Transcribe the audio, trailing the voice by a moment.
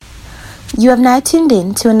You have now tuned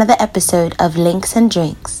in to another episode of Links and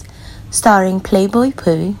Drinks, starring Playboy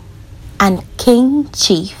Pooh and King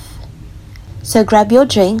Chief. So grab your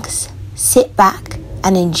drinks, sit back,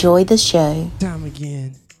 and enjoy the show. Time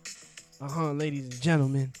again. Ladies and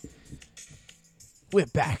gentlemen. We're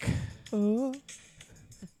back.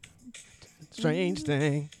 Strange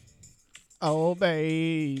thing. Oh,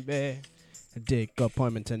 baby. A dick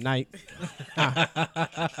appointment tonight.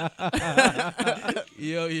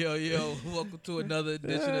 Yo. Welcome to another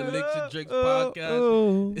edition of Links and Drinks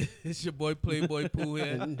podcast. It's your boy Playboy Pooh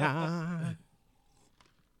here.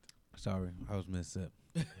 Sorry, I was mid-sip.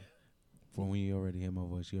 From when you already hear my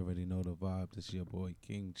voice, you already know the vibe. This is your boy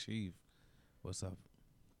King Chief. What's up?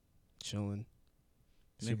 Chilling.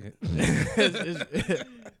 Nigga.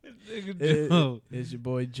 It's your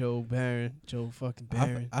boy Joe Barron. Joe fucking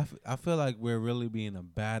Barron. I feel like we're really being a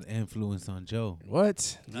bad influence on Joe.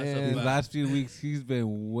 What? These last few weeks, he's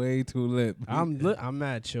been way too lit. I'm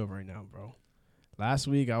mad chill right now, bro. Last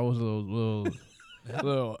week I was a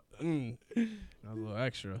little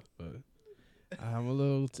extra, but I'm a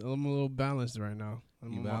little balanced right now.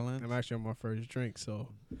 You balanced? I'm actually on my first drink, so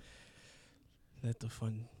let the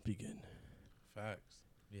fun begin. Facts.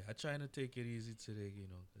 Yeah, I trying to take it easy today, you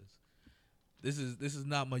know, because this is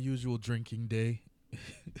not my usual drinking day.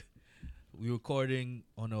 We recording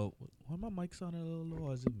on a. Why my mic sound a little low?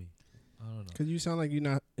 Or is it me? I don't know. Cause you sound like you're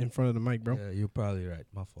not in front of the mic, bro. Yeah, you're probably right.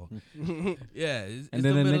 My fault. Yeah, it's And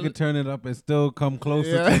then the nigga turn it up and still come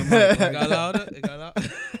closer Yeah. to the mic. It got louder. It got louder.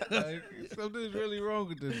 Like, something's really wrong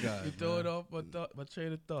with this guy. You throw it off my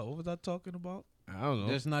train of thought. What was I talking about? I don't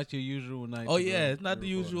know. That's not your usual night. Oh to yeah, go it's not the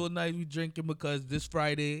recording. usual night we drinking because this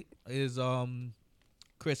Friday is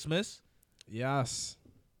Christmas. Yes.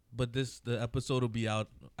 But the episode will be out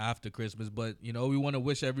after Christmas. But you know, we want to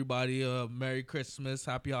wish everybody a Merry Christmas,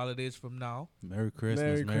 Happy Holidays from now. Merry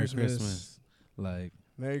Christmas. Merry Christmas. Like,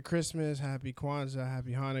 Merry Christmas, Happy Kwanzaa,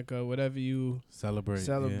 Happy Hanukkah, whatever you celebrate.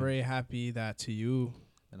 celebrate. Happy that to you.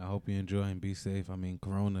 And I hope you enjoy and be safe. I mean,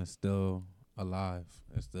 Corona's still alive.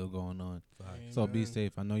 It's still going on. So be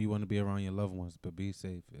safe. I know you want to be around your loved ones, but be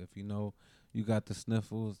safe. If you know you got the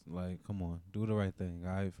sniffles, like, come on, do the right thing.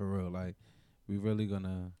 All right, for real. Like, we really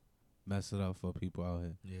gonna mess it up for people out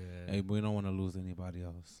here. Yeah. Hey, we don't want to lose anybody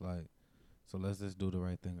else. Like, so let's just do the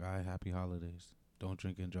right thing. All right, happy holidays. Don't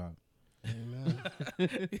drink and drive. Amen.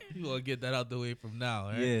 You want to get that out the way from now,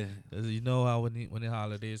 right? Yeah. 'Cause you know how when the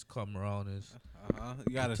holidays come around is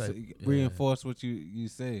You gotta Type- reinforce what you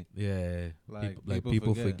say. like Like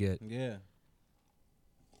people forget. Yeah.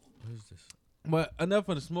 What is this? But enough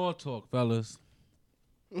of the small talk, fellas.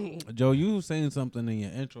 Joe, you was saying something in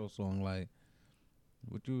your intro song, like,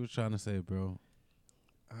 what you was trying to say, bro?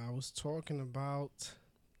 I was talking about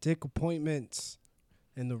dick appointments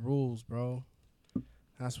and the rules, bro.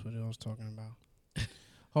 That's what I was talking about.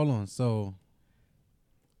 Hold on. So,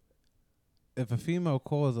 if a female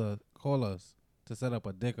call us to set up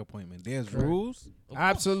a dick appointment, there's Correct. rules?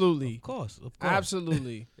 Absolutely. Of course.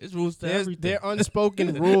 Absolutely. It's rules to There's everything. they're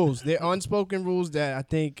unspoken rules. They're unspoken rules that I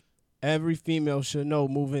think every female should know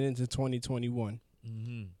moving into 2021.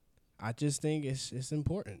 Mm-hmm. I just think it's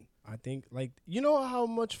important. I think, like, you know how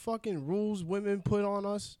much fucking rules women put on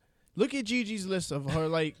us? Look at Gigi's list of her,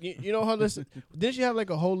 like, you know her list. Didn't she have, like,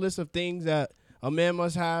 a whole list of things that a man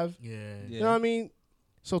must have? Yeah. You know what I mean?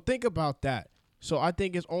 So think about that. So I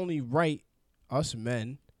think it's only right us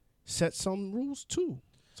men set some rules, too.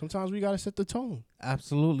 Sometimes we got to set the tone.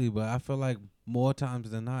 Absolutely, but I feel like more times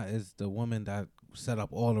than not, it's the woman that set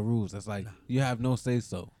up all the rules. It's like, you have no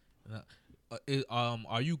say-so. It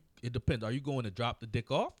depends. Are you going to drop the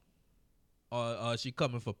dick off, or is she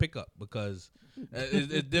coming for pickup? Because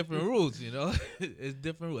it's different rules, you know. It's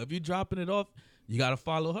different rules. If you dropping it off, you gotta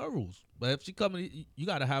follow her rules. But if she coming, you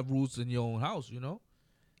gotta have rules in your own house, you know.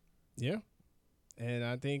 Yeah. And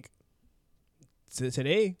I think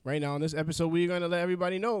today, right now in this episode, we're going to let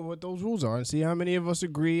everybody know what those rules are and see how many of us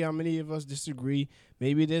agree, how many of us disagree.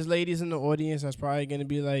 Maybe there's ladies in the audience that's probably going to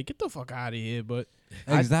be like, get the fuck out of here. But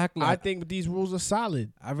Exactly. I think these rules are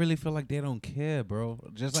solid. I really feel like they don't care, bro.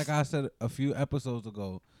 Just like I said a few episodes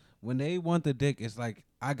ago, when they want the dick, it's like,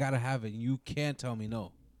 I gotta have it. You can't tell me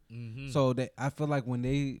no. Mm-hmm. So I feel like when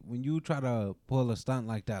you try to pull a stunt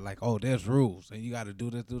like that, like, oh, there's rules and you gotta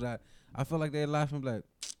do this, do that, I feel like they're laughing like,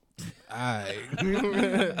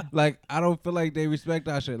 alright. Like, I don't feel like they respect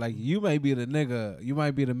our shit. Like, you might be the nigga, you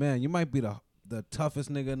might be the man, you might be the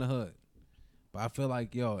toughest nigga in the hood. But I feel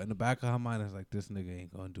like, yo, in the back of her mind, it's like, this nigga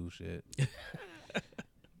ain't gonna do shit.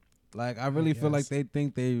 Like, I really feel like they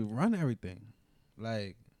think they run everything.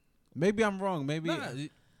 Like, maybe I'm wrong. Maybe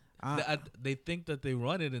They think that they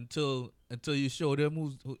run it until you show them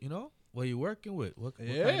who's, you know. what you working with, what kind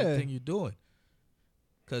Yeah. of thing you doing.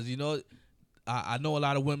 Cause you know, I know a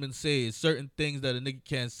lot of women say certain things that a nigga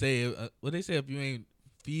can't say. What they say, if you ain't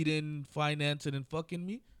feeding, financing, and fucking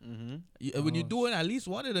me, when you're doing at least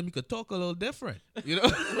one of them, you could talk a little different. You know,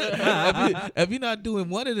 if you're not doing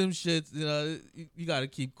one of them shits, you know, you gotta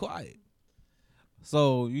keep quiet.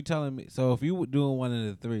 So you telling me? So if you were doing one of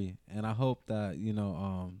the three, and I hope that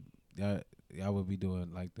y'all would be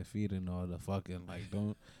doing like the feeding or the fucking, like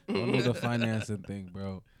don't do the financing thing,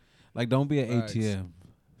 bro. Like don't be an Facts. ATM,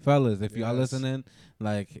 fellas. If y'all Yes. listening,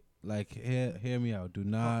 like hear me out. Do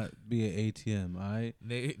not be an ATM. All right.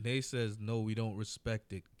 Nay says no, we don't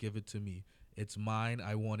respect it. Give it to me. It's mine.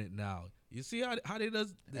 I want it now. You see how they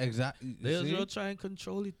does Exactly. they'll try and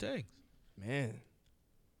control your things. Man.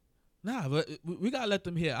 Nah, but we gotta let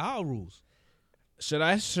them hear our rules. Should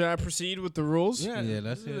I proceed with the rules? Yeah,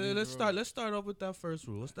 let's hear these let's start. Let's start off with that first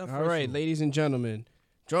rule. What's that All first right, rule? ladies and gentlemen,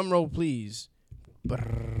 drum roll, please.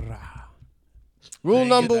 Brrrah. I Rule ain't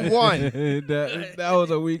number get that. 1. that was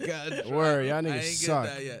a weak ass. Word, y'all I niggas ain't suck.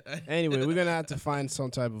 get that yet. Anyway, we're gonna have to find some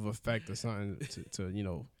type of effect or something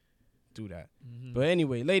to do that. Mhm. But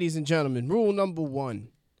anyway, ladies and gentlemen, rule number 1: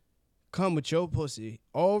 come with your pussy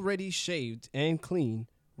already shaved and clean,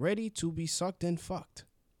 ready to be sucked and fucked.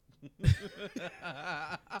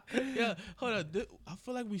 Yeah, hold on. I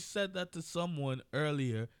feel like we said that to someone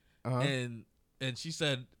earlier, Uh-huh. and she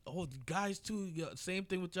said, "Oh, guys too. Yeah, same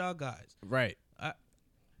thing with y'all guys." Right.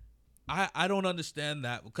 I don't understand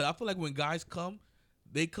that because I feel like when guys come,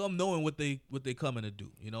 they come knowing what they coming to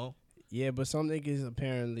do. You know. Yeah, but some niggas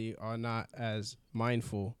apparently are not as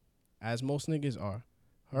mindful as most niggas are.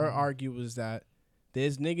 Her argue was that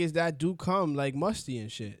there's niggas that do come like musty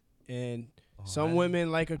and shit, and some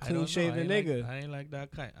women like a clean shaven nigga. I ain't like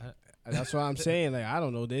that kind. That's what I'm saying. Like, I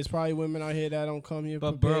don't know. There's probably women out here that don't come here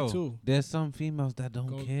But prepared bro, too. there's some females that don't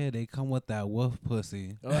Go- care. They come with that wolf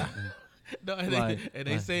pussy. No, and Like-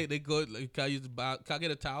 they say they go. Like, can I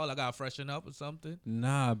get a towel? I gotta freshen up or something.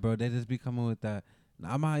 Nah, bro, they just be coming with that.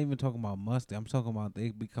 I'm not even talking about musty. I'm talking about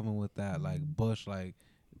they be coming with that like bush, like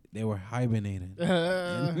they were hibernating.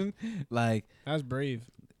 Like, That's brave.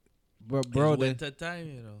 bro, It's they, winter time,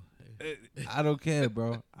 you know. I don't care,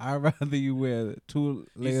 bro. I'd rather you wear 2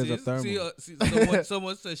 layers of thermal.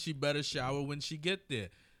 Someone says she better shower when she get there,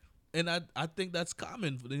 and I think that's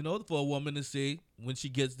common, you know, for a woman to say when she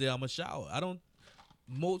gets there, I'ma shower.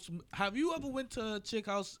 Have you ever went to a chick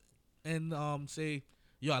house and say,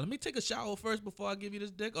 yo, let me take a shower first before I give you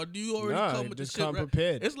this dick, or do you already come with the just shit come re-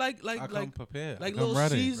 prepared. It's like I come prepared. like I'm Little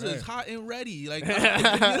ready. Caesars, Right. hot and ready. Like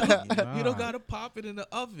Nah. you don't gotta pop it in the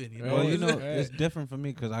oven. You know, Well, you know, Right. it's different for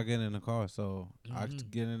me because I get in the car, so I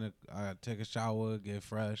Mhm. I take a shower, get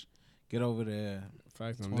fresh, get over there,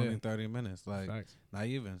 Facts. 20, 30 minutes, like Facts. not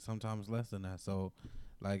even, sometimes less than that. So,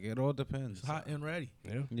 like, it all depends. it's hot and ready.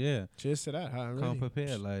 Yeah. Yeah, Cheers to that. Huh? come Really.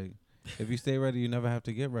 prepared. Like, if you stay ready, you never have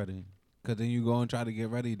to get ready. Cause then you go and try to get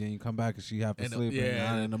ready, then you come back and she have to And sleep and you're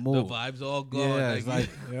not in the the mood. vibes all gone. Yeah, it's like,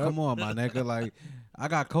 Yep. come on, my nigga. Like, I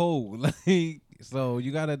got cold. Like, so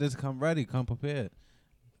you gotta just come ready, come prepared.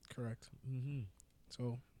 Correct. Mhm.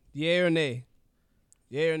 So, yay or nay?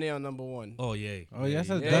 Yay or nay on number 1? Oh yeah. Oh, yes,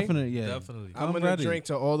 that's yeah. definite. Yeah, Definitely. I'm I'm gonna ready. drink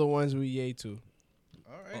to all the ones we yay to.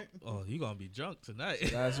 All right. Oh, you gonna be drunk tonight.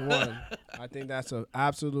 That's 1. I think that's an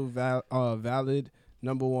absolute valid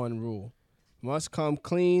number 1 rule. Must come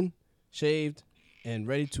clean, shaved, and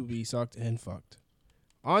ready to be sucked and fucked.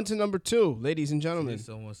 On to number 2, ladies and gentlemen.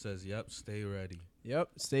 Someone says, "Yep, stay ready." Yep,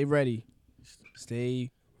 stay ready.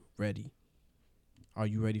 Stay ready. Are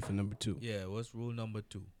you ready for number 2? Yeah. What's rule number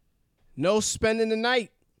 2? No spending the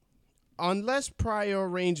night unless prior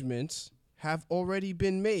arrangements have already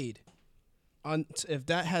been made. If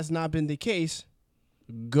that has not been the case,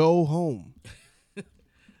 go home,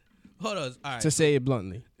 Hold on. All right. to say it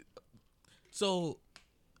bluntly. So,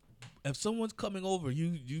 if someone's coming over,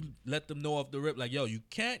 you let them know off the rip, like, yo, you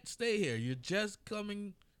can't stay here. You're just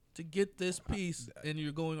coming to get this piece, and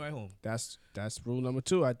you're going right home. That's rule number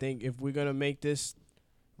 2. I think if we're gonna make this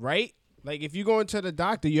right, like if you go into the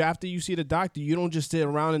doctor, after you see the doctor, you don't just sit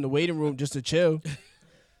around in the waiting room just to chill.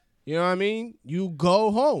 You know what I mean? You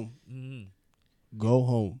go home. Mm-hmm. Go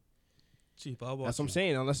home. Chief, how about That's what I'm you?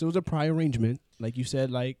 saying. Unless it was a prior arrangement, like you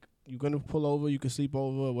said, like you're gonna pull over, you can sleep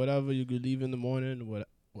over, whatever. You could leave in the morning, what.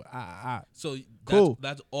 So that's, Cool.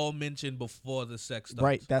 that's all mentioned before the sex starts.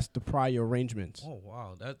 Right, that's the prior arrangement. Oh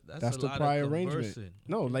wow, That's a the lot prior of arrangement. conversing.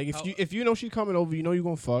 No, like How- if you know she's coming over, you know you're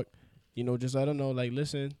gonna fuck. You know, just let her know. Like,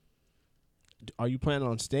 listen, are you planning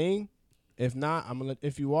on staying? If not,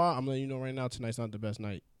 if you are, I'm gonna let you know right now. Tonight's not the best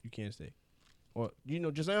night. You can't stay. Or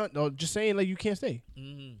just saying like you can't stay.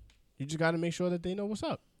 Mhm. You just gotta make sure that they know what's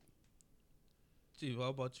up. Chief, how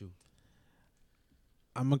about you?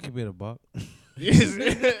 I'm gonna keep it a buck. Yes.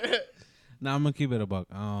 Nah, I'm gonna keep it a buck.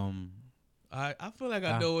 I feel like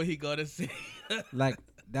I know what he gotta say. Like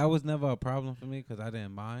that was never a problem for me because I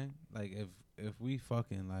didn't mind. Like if we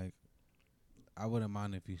fucking like, I wouldn't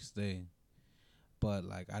mind if you stay. But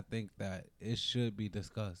like I think that it should be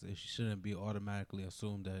discussed. It shouldn't be automatically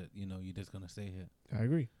assumed that you're just gonna stay here. I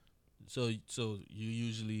agree. So you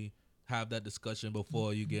usually have that discussion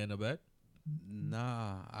before you get in the bed?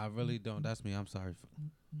 Nah, I really don't. That's me. I'm sorry.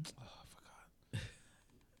 I forgot.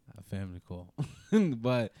 A family call.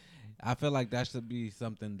 But I feel like that should be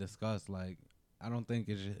something discussed. Like I don't think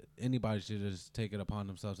anybody should just take it upon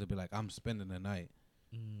themselves to be like, I'm spending the night.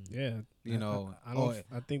 Yeah.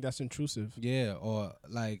 I think that's intrusive. Yeah, or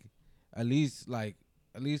like at least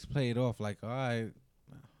play it off like, all right,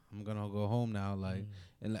 I'm gonna go home now, like,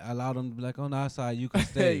 and allow them to be like, on the side you can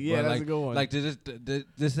stay. Yeah, but that's like, a good one. Like to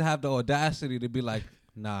just have the audacity to be like,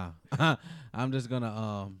 nah, I'm just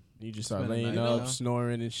gonna You just start spend the laying night, up,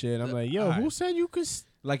 snoring and shit. I'm like, yo, Alright. who said you could?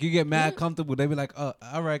 Like you get mad comfortable. They be like,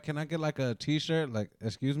 all right, can I get like a t-shirt? Like,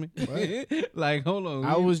 excuse me? Like, hold on.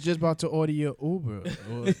 I was just about to order your Uber.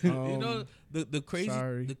 You know, the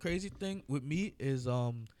crazy thing with me is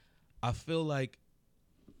I feel like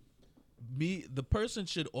the person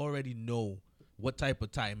should already know what type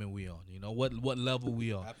of timing we on, what level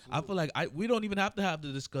we on. Absolutely. I feel like we don't even have to have the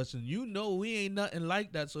discussion. We ain't nothing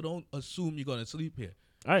like that, so don't assume you're gonna sleep here.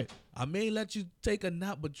 All right. I may let you take a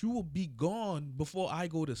nap, but you will be gone before I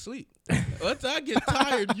go to sleep. Once I get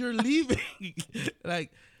tired, you're leaving.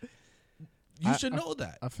 Like, you should know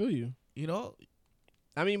that. I feel you.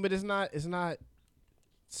 I mean, but it's not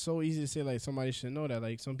so easy to say like somebody should know that.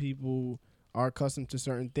 Like some people are accustomed to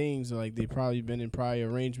certain things. Like they probably been in prior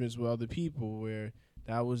arrangements with other people where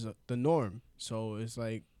that was the norm. So it's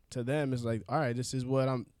like to them, it's like, all right, this is what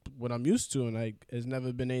I'm used to, and like it's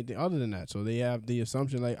never been anything other than that. So they have the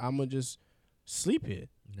assumption like I'm gonna just sleep here,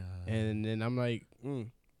 and then I'm like,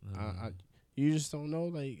 you just don't know,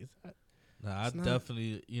 like. I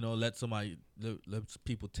definitely let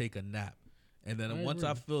people take a nap, and then once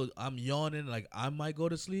I feel I'm yawning, like I might go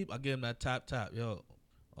to sleep, I give them that tap. Yo,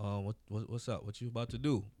 what's up? What you about to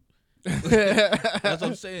do? That's what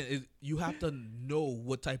I'm saying. Is you have to know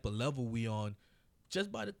what type of level we on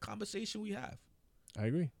just by the conversation we have. I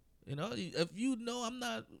agree. If I'm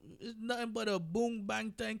not, it's nothing but a boom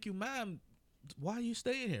bang thank you, ma'am. Why are you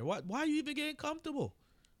staying here? Why are you even getting comfortable?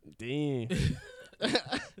 Damn.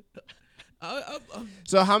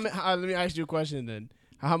 So let me ask you a question then.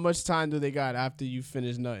 How much time do they got after you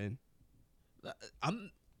finish nutting?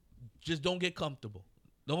 Just don't get comfortable.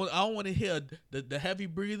 I don't want to hear the heavy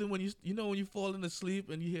breathing when when you fall into sleep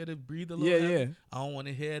and you hear the breathe a little heavy. Yeah. I don't want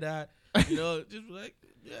to hear that. Just like,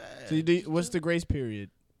 yeah. So what's the grace period?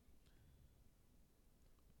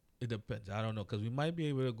 It depends. I don't know, because we might be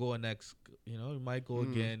able to go next. We might go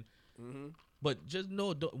again. Mm-hmm. But just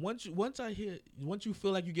know, once you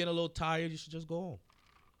feel like you get a little tired, you should just go home.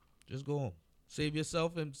 Just go home. Save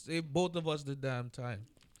yourself and save both of us the damn time.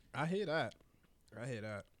 I hear that.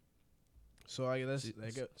 So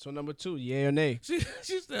so number 2, yay or nay? She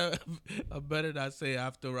said, I better not say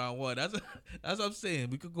after round 1. That's what I'm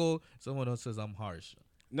saying. We could go. Someone else says I'm harsh.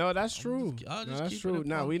 No, that's true. That's true.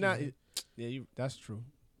 No, we not. That's true.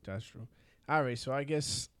 That's true. All right. So I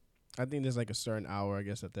think there's like a certain hour, I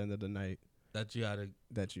guess, at the end of the night that you gotta.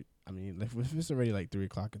 I mean, if it's already like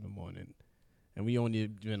 3:00 in the morning, and we only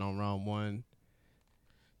been on round 1.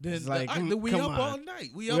 Then it's like, we up all night.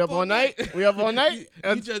 We up all night. We up all night.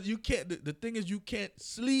 You can't. The thing is, you can't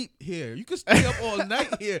sleep here. You can stay up all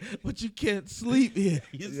night here, but you can't sleep here.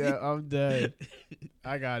 Yeah, I'm dead.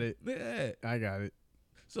 I got it. Yeah, I got it.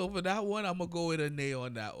 So for that one, I'm gonna go with a nay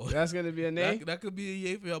on that one. That's gonna be a nay. That could be a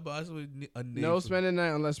yay for y'all, but a nay. No spending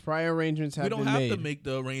night unless prior arrangements have been made. We don't have to make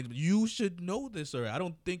the arrangement. You should know this already. I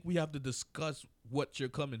don't think we have to discuss what you're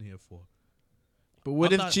coming here for. But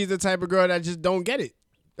what if she's the type of girl that just don't get it?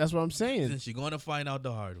 That's what I'm saying. Then she's gonna find out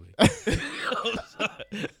the hard way.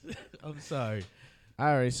 I'm sorry.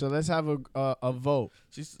 All right, so let's have a vote.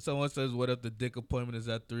 Someone says, "What if the dick appointment is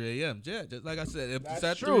at 3 a.m.?" Yeah, just like I said, if that's it's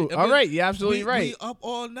at true. 3, all right, you're absolutely right. We up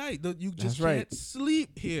all night. You just can't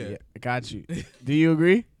sleep here. Yeah, I got you. Do you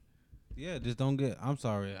agree? Yeah, just don't get. I'm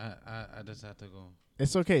sorry. I just have to go.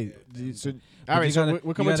 It's okay. All right, so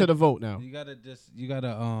we're coming to the vote now. You gotta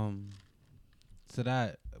so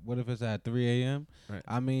that, what if it's at 3 a.m.? Right.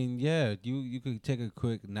 I mean, yeah, you could take a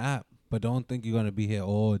quick nap, but don't think you're gonna be here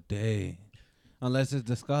all day, unless it's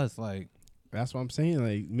discussed. Like, That's what I'm saying.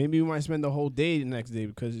 Like, maybe you might spend the whole day the next day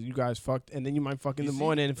because you guys fucked, and then you might fuck in the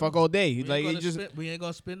morning and fuck all day. Like, we ain't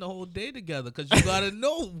gonna spend the whole day together because you gotta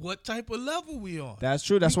know what type of level we on. That's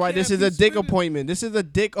true. That's why this is a dick appointment. This is a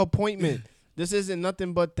dick appointment. This isn't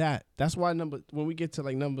nothing but that. That's why when we get to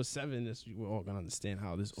like number 7, we're all gonna understand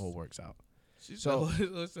how this all works out.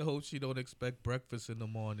 Let's hope she don't expect breakfast in the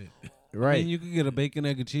morning. Right. I mean, you can get a bacon,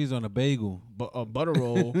 egg, and cheese on a bagel. But a butter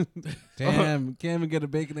roll. Damn, can't even get a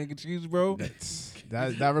bacon, egg, and cheese, bro.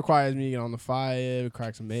 That requires me to get on the fire,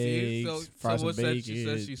 crack some eggs, fry some bacon. She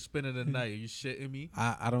said she's spending the night. Are you shitting me?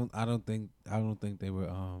 I don't think they would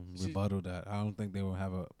rebuttal that. I don't think they would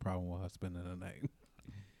have a problem with her spending the night.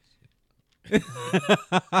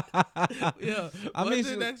 Yeah, I mean,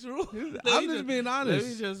 the next rule. I'm just being honest.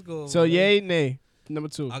 Let me just go. So yay, nay. Number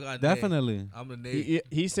 2. I got Definitely. Nay. I'm a nay.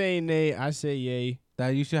 He's saying nay. I say yay. That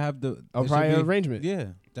you should have A prior arrangement.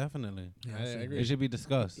 Yeah, definitely. Yeah, I agree. It should be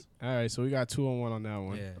discussed. All right, so we got 2-on-1 on that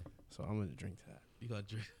one. Yeah, So I'm gonna drink that. you gotta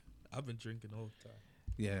drink. I've been drinking all the time.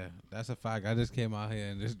 Yeah, that's a fact. I just came out here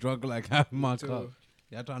and just drunk like half my too. cup.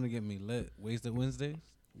 Y'all trying to get me lit? Wasted Wednesdays?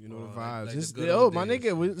 You know the Like vibes. the This, good oh, old my days.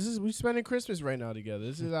 nigga, we spending Christmas right now together.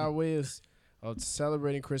 This is our way of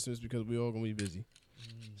celebrating Christmas because we all gonna be busy.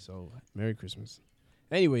 So Merry Christmas.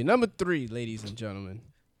 Anyway, number 3, ladies and gentlemen,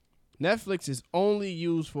 Netflix is only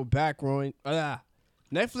used for background.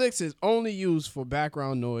 Netflix is only used for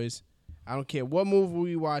background noise. I don't care what movie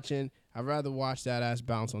we watching. I'd rather watch that ass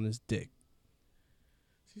bounce on this dick.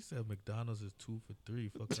 She said McDonald's is 2 for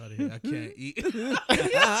 $3. Fuck out of here. I can't eat.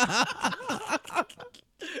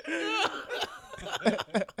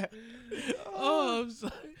 Oh, I'm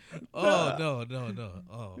sorry. Oh, no.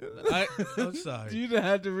 Oh, I'm sorry. You didn't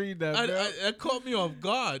have to read that, bro. That caught me off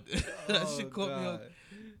guard. That Oh, shit caught me off. God.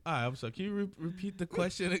 All right, I'm sorry. Can you repeat the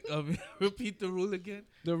question? Repeat the rule again?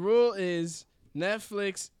 The rule is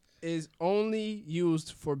Netflix is only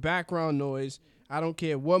used for background noise. I don't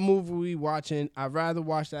care what movie we watching. I'd rather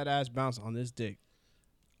watch that ass bounce on this dick.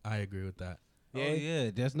 I agree with that. Oh,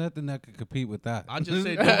 yeah, there's nothing that could compete with that. I just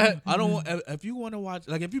say I don't want. If you want to watch,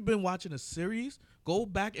 like, if you've been watching a series, go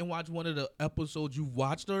back and watch one of the episodes you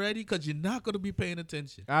watched already, because you're not gonna be paying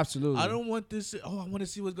attention. Absolutely. I don't want this. Oh, I want to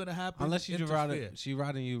see what's gonna happen. Unless you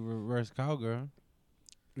riding you reverse cowgirl.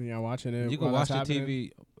 Yeah, watching it. You can while watch that's the happening.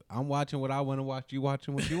 TV. I'm watching what I want to watch. You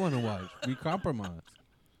watching what you want to watch. We compromise.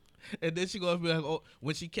 And then she gonna be like, oh,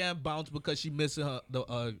 when she can't bounce because she missing her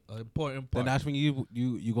the important part. Then that's when you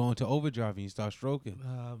go into overdrive and you start stroking.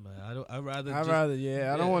 Nah, man. I'd rather.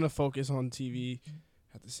 I don't want to focus on TV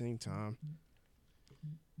at the same time.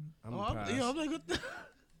 I'm I'm like, what the?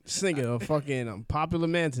 This nigga a fucking popular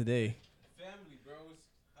man today. Family, bro.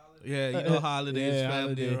 Yeah, you know, holidays, Yeah,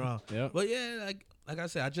 family holiday. around. Yep. But yeah, like I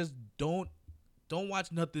said, I just don't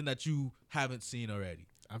watch nothing that you haven't seen already.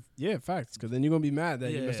 Yeah, facts. Because then you're gonna be mad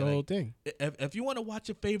that you Yeah, missed the whole thing. If you want to watch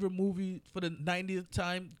your favorite movie for the 90th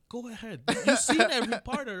time, go ahead. You've seen every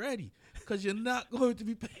part already, because you're not going to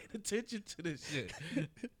be paying attention to this shit.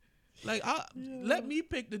 Like, let me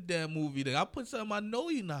pick the damn movie. Then I'll put something I know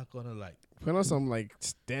you're not gonna like. Put on some like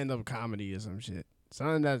stand-up comedy or some shit.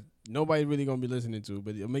 Something that nobody really gonna be listening to,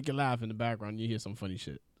 but it'll make you laugh in the background. You hear some funny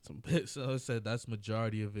shit. So it said that's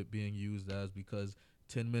majority of it being used as, because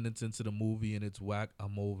 10 minutes into the movie and it's whack,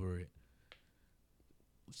 I'm over it.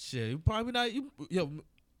 Shit, you probably not.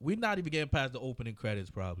 We're not even getting past the opening credits.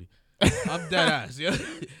 Probably. I'm dead ass. Yeah,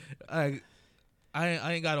 I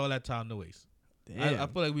ain't got all that time to waste. Damn. I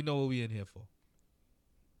feel like we know what we in here for.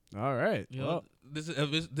 All right. You know, Well, this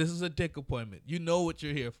is a dick appointment. You know what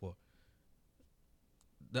you're here for.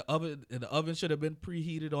 The oven should have been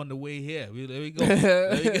preheated on the way here. There we go.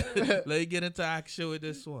 Let me get into action with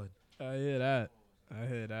this one. I hear that.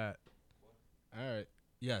 All right.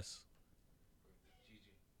 Yes.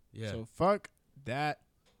 Yeah. So fuck that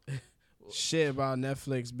shit about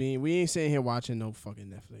Netflix being. We ain't sitting here watching no fucking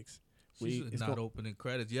Netflix. It's not opening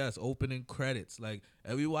credits. Yes, opening credits. Like,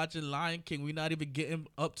 and we watching Lion King. We not even getting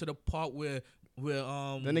up to the part where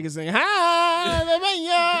the niggas saying hi.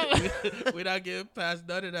 we're not getting past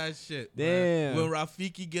none of that shit. Damn. Man. When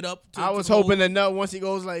Rafiki get up, I was hoping the nut once he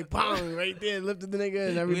goes like bang right there, lifted the nigga,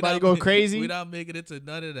 and everybody go crazy. We not making it to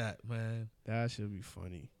none of that, man. That should be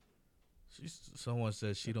funny. Someone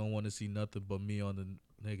says she don't want to see nothing but me on the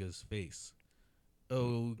nigga's face.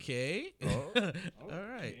 Okay. Oh, All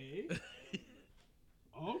right.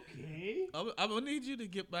 Okay. I'm gonna need you to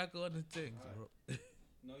get back on the thing, bro.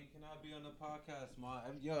 No, you cannot be on the podcast, ma.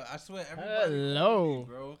 Yo, I swear, everybody. Hello. Me,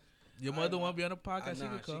 bro. Your mother want to be on the podcast? She Nah,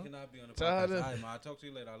 can she come. cannot be on the Tell her podcast. to- All right, ma. I'll talk to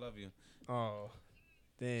you later. I love you. Oh,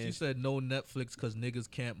 damn. She said no Netflix because niggas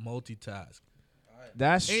can't multitask. All right,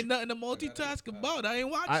 That's Ain't nothing to multitask about. I ain't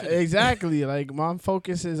watching. exactly. Like my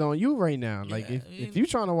focus is on you right now. Like Yeah, if you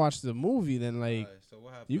trying to watch the movie, then like So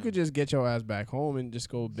what happened? you could just get your ass back home and just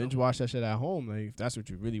go binge watch that shit at home. Like if that's what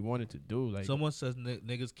you really wanted to do. Like Someone says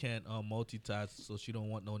niggas can't multitask, so she don't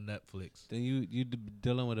want no Netflix. Then you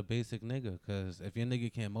dealing with a basic nigga, because if your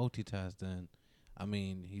nigga can't multitask, then I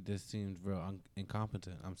mean he just seems real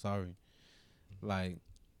incompetent. I'm sorry. Like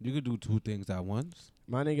you could do two things at once.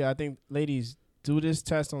 my nigga, I think ladies do this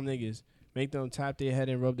test on niggas. Make them tap their head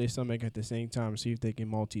and rub their stomach at the same time. See if they can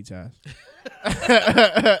multitask.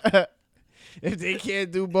 If they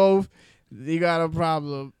can't do both, you got a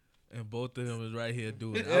problem. And both of them is right here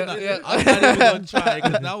doing it. Yeah. I'm not even gonna try it,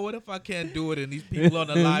 because now what if I can't do it and these people on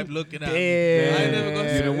the live looking at me? Damn. I ain't never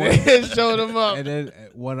gonna You see know it. what? Show them up. And then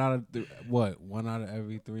one out of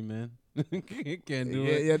every 3 men can't do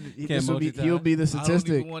it. Yeah, Can't he'll be the I don't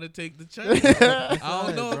statistic. even want to take the chance. I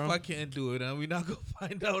don't know bro. if I can't do it, and we're not gonna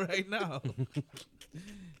find out right now.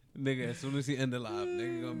 Nigga, as soon as he end the live,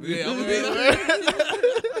 nigga gonna be. Yeah, I'm gonna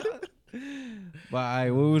be But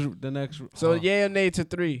alright, what was the next? So yeah, or nay to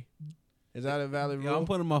 3. Is that a valid Yo, rule? I'm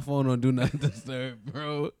putting my phone on do not disturb,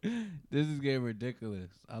 bro. This is getting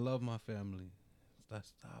ridiculous. I love my family.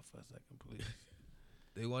 Stop for a second, please.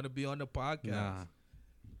 They want to be on the podcast. Nah.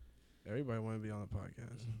 Everybody want to be on the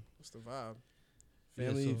podcast. What's the vibe? Yeah,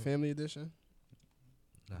 Family, so- family edition.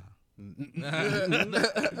 Nah,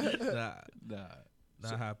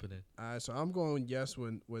 not happening. All right, so I'm going yes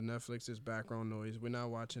with Netflix's background noise. We're not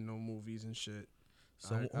watching no movies and shit.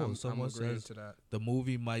 I'm Someone agreeing says to that. the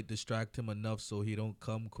movie might distract him enough so he don't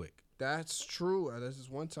come quick. That's true. This is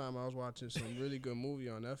one time I was watching some really good movie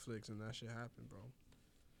on Netflix and that shit happened, bro.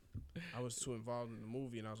 I was too involved in the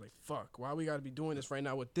movie and I was like, fuck, why we got to be doing this right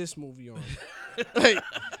now with this movie on? Like,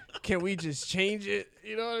 can we just change it?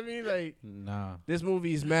 You know what I mean? Like, Nah. this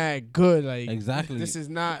movie is mad good. Like, Exactly. this is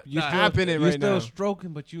not You're still- happening You're right still now.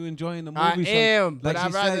 stroking, but you enjoying the movie. I so- am, but like I'd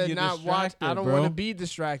she said, rather you're not watch. I distracted, don't bro. want to be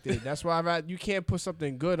distracted. That's why you can't put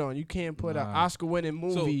something good on. You can't put an Nah. Oscar-winning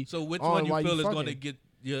movie. So which on one you while you feel is going to fucking. get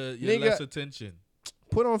your Nigga, less attention?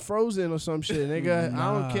 Put on Frozen or some shit, nigga.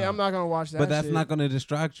 I don't Nah. care. I'm not gonna watch that. But that's shit. not gonna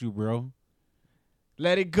distract you, bro.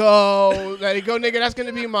 Let it go, let it go, nigga. That's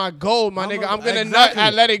gonna be my goal, my nigga. I'm gonna Exactly. nut. I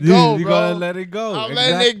let it go, You bro. gotta let it go. I'm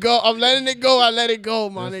letting it go. I'm letting it go. I let it go,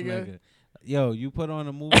 my This nigga. Yo, you put on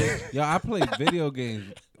a movie. Yo, I play video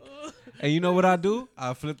games. And you know what I do?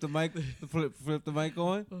 I flip the mic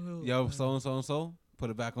on. Yo, so and so. Put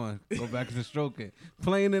it back on. Go back to stroking.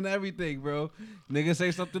 Playing and everything, bro. Nigga say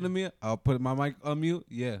something to me. I'll put my mic on mute.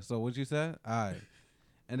 Yeah. So what you said? All right.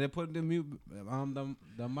 And then put the mute,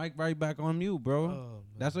 the mic right back on mute, bro. Oh,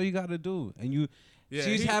 That's what you got to do. And you, yeah,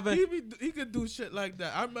 she's having. he could do shit like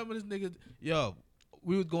that. I remember this nigga. Yo,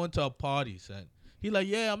 we was going to a party, son. He like,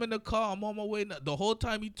 yeah, I'm in the car. I'm on my way now. The whole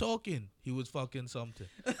time he talking, he was fucking something.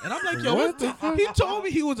 And I'm like, yo, What the fuck? he told me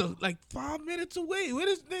he was like 5 minutes away. Where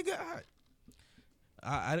this nigga at?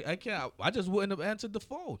 I can't. I just wouldn't have answered the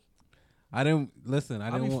phone. I didn't listen. I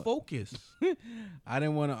I didn't mean, want. focus. I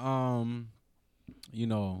didn't want to. You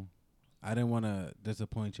know, I didn't want to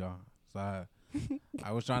disappoint y'all. So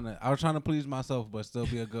I was trying to please myself, but still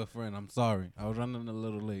be a good friend. I'm sorry. I was running a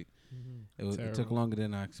little late. It took Terrible. longer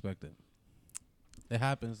than I expected. It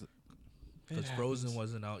happens. Because Frozen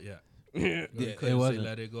wasn't out yet. Yeah. You Yeah, couldn't it say wasn't.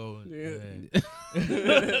 let it go.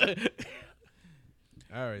 Yeah.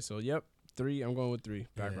 All right, so yep, 3. I'm going with 3.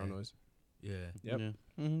 Background Yeah. noise. Yeah. Yep.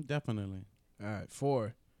 Yeah. Definitely. All right,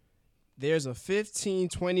 4. There's a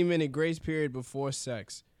 15-20-minute grace period before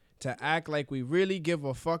sex to act like we really give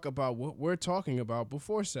a fuck about what we're talking about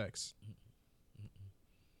before sex.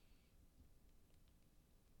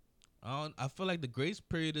 I feel like the grace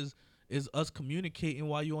period is us communicating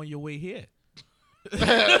while you're on your way here.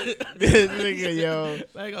 This nigga, yo.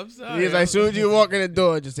 Like, I'm sorry. He's like, as soon as you walk in the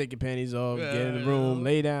door, just take your panties off, get in the Yeah. room,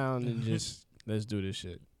 lay down, and just let's do this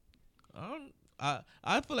shit.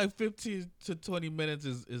 I feel like 15 to 20 minutes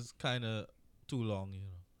is kind of too long, you know.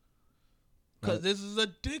 Because this is a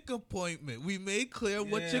dick appointment. We made clear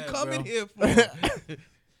what you're Yeah, coming bro. here for.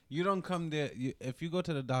 You don't come there. If you go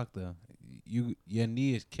to the doctor, your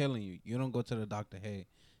knee is killing you. You don't go to the doctor. Hey,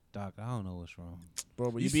 doc, I don't know what's wrong.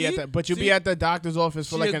 Bro, but You you be see? at the be See? at the doctor's office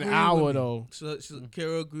for She like an agreed hour with me. though. So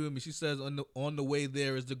Kara agreed with me. She says on the way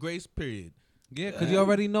there is the grace period. Yeah, because you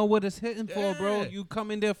already know what it's hitting for, bro. Yeah. You come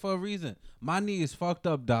in there for a reason. My knee is fucked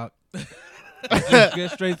up, doc. Just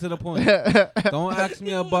get straight to the point. Don't ask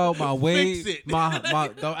me about my weight. it. My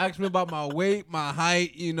don't ask me about my weight, my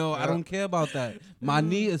height. You know, I don't care about that. My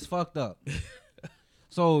knee is fucked up.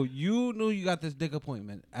 So you knew you got this dick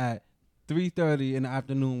appointment at 3:30 in the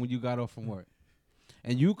afternoon when you got off from work,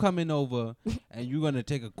 and you coming over and you gonna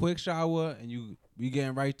take a quick shower and you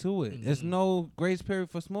getting right to it. There's no grace period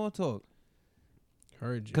for small talk.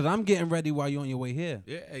 Heard you. Cause I'm getting ready while you're on your way here.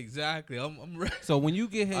 Yeah, exactly. I'm ready. So when you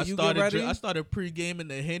get here, you get ready. I started pre-gaming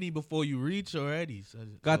the Henny before you reach already.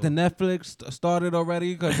 Got the Netflix started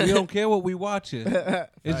already because we don't care what we watching.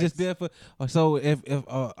 It's just there for. So if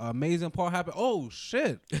amazing part happen, oh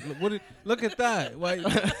shit! Look at that! Like,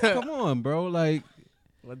 come on, bro. Like,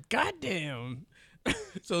 well, goddamn.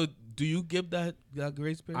 So do you give that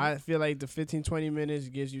grace period? I feel like the 15-20 minutes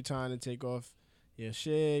gives you time to take off your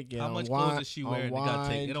shit. Get How much clothes is she wearing?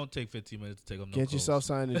 It don't take 15 minutes to take off no Get clothes. yourself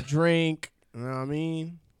something to drink. You know what I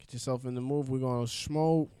mean? Get yourself in the mood. We're gonna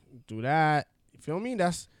smoke. Do that. You feel me?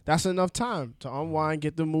 That's enough time to unwind,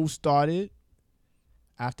 get the move started.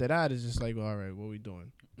 After that, it's just like, all right, what we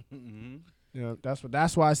doing? You know,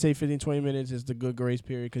 that's why I say 15-20 minutes is the good grace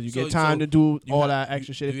period because you get time to do all that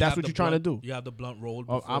extra shit. If that's what you're trying to do, you have the blunt rolled.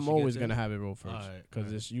 I'm always gonna have it roll first Right,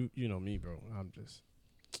 because it's you know me, bro. I'm just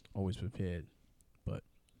always prepared. But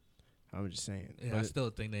I'm just saying. Yeah, but I still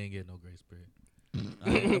think they ain't getting no grace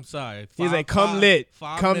period. I'm sorry. He's like, come lit,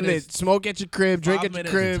 come minutes, lit, smoke at your crib, drink at your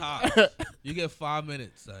crib. You get 5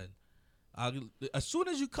 minutes, son. As soon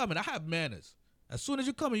as you come in, I have manners. As soon as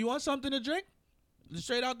you come in, you want something to drink?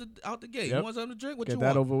 Straight out the gate. Yep. You want something to drink? What Get you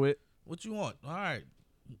that want? over with. What you want? All right.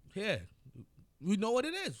 Yeah. We know what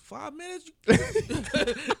it is. 5 minutes.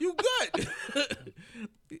 You good.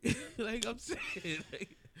 Like I'm saying.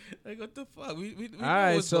 Like what the fuck? We All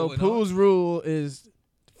right, so Pooh's rule is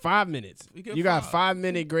 5 minutes. You got 5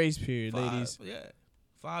 minute grace period, ladies. Yeah.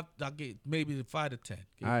 5. I'll get maybe 5 to 10.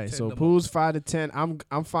 All right, so Pooh's 5 to 10.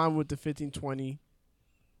 I'm fine with the 15-20.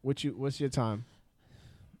 What's your time?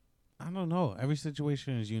 I don't know. Every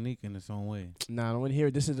situation is unique in its own way. Nah, I don't want to hear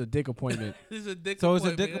it. This is a dick appointment. This is a dick So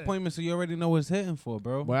appointment. it's a dick appointment, so you already know what it's hitting for,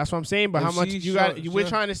 bro. Well, that's what I'm saying. But If how much she you got? show- We're show-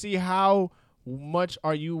 trying to see how much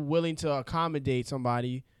are you willing to accommodate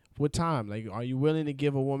somebody with time. Like, are you willing to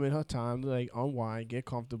give a woman her time to like unwind, get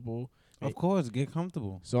comfortable? Of course, get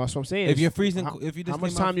comfortable. So that's what I'm saying. If you're freezing, how, if you just how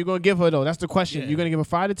much came out- time you gonna give her though? That's the question. Yeah. You're gonna give her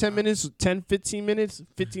 5 to 10 minutes, 10, 15 minutes,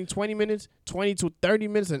 15, 20 minutes, 20 to 30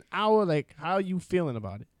 minutes, an hour. Like, how are you feeling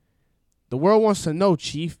about it? The world wants to know,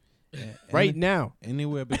 Chief, right now.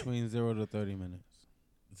 Anywhere between 0 to 30 minutes.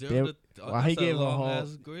 Why he gave a whole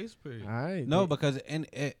ass grace period. All right. No, because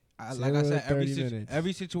like I 0 to said, 30 minutes.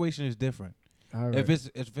 every situation is different. All right.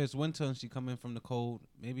 If it's winter and she coming from the cold,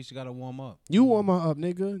 maybe she gotta warm up. You warm her up,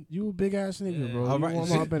 nigga. You a big ass nigga, Yeah. bro. All You right, warm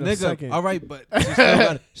her up in a second. all right, but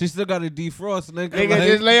she still got to defrost, nigga. Nigga, like,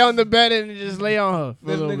 just lay on the bed and just lay on her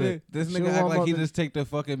for a little bit. This She'll nigga act warm like up he and just take the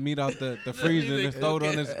fucking meat out the freezer and throw it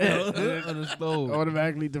on the stove.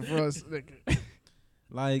 automatically defrost. Nigga.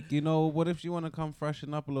 Like, you know, what if you want to come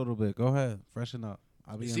freshen up a little bit? Go ahead, freshen up.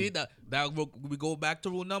 I'll be See that we go back to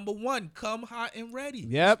rule number 1. Come hot and ready. Yep.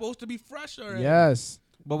 You're supposed to be fresh already. Yes.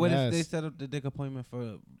 But what Yes. if they set up the dick appointment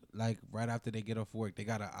for like right after they get off work? They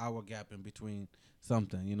got an hour gap in between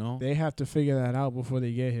something, you know? They have to figure that out before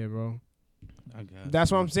they get here, bro. I guess.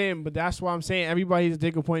 That's what I'm saying. But that's why I'm saying everybody's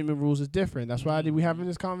dick appointment rules is different. That's why we having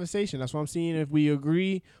this conversation. That's why I'm seeing if we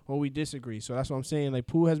agree or we disagree. So that's what I'm saying. Like,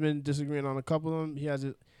 Pooh has been disagreeing on a couple of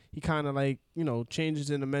them. He kind of like, you know, changes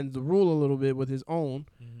and amends the rule a little bit with his own.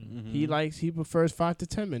 Mhm. He prefers 5 to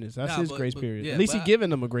 10 minutes. That's his grace period. yeah, At least he but giving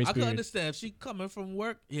them a grace I can period. understand if she coming from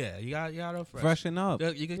work. Yeah, you got her fresh. Freshen up.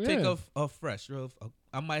 You can Yeah. take a fresh.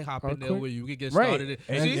 I might hop in there quick. with you. We can get Right. started.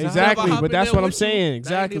 Exactly, If I hop but in that's there what I'm with you, saying. that ain't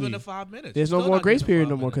Exactly. even the 5 minutes. There's You're no still more not grace getting period 5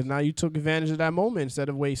 no more because minutes. now you took advantage of that moment instead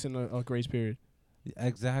of wasting a grace period.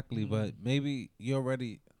 Exactly, but maybe you're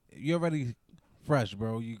already fresh,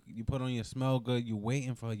 bro. You put on your smell good. You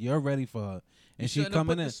waiting for her. You're ready for her, and You she shouldn't have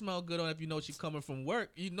coming put in. the smell good on if you know she coming from work.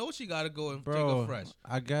 You know she got to go and take Bro, her fresh.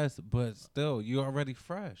 I guess, but still, you already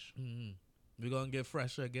fresh. We're going to get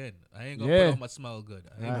fresher again. I ain't going to Yeah. put on my smell good.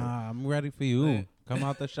 I ain't Nah, I'm ready for you. Right. Come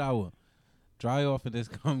out the shower, dry off, and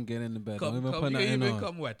just come get in the bed. Don't even put you can nothing even on.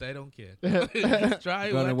 come wet. I don't care.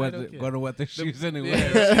 Dry Gonna wet, I wet don't care. gonna wet the sheets anyway.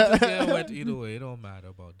 Yeah, sheets get wet either way. It don't matter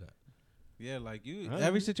about that. Yeah, like you. Alright.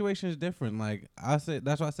 Every situation is different. Like I said,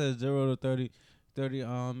 that's why I said 0 to 30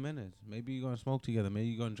 minutes. Maybe you're gonna smoke together. Maybe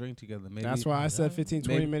you're gonna drink together. Maybe That's why I said 15,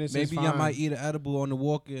 20 minutes is Maybe fine. y'all might eat an edible on the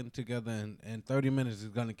walk in together, and 30 minutes is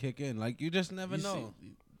gonna kick in. Like you just never You know.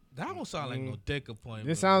 see, that don't sound like no dick appointment.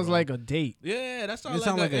 This sounds bro. like a date. Yeah, that sounds It like,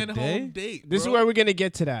 sound like a an in-home date. This is bro. where we're gonna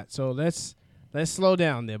get to that. So let's slow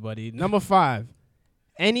down there, buddy. Number 5.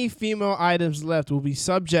 Any female items left will be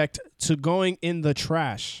subject to going in the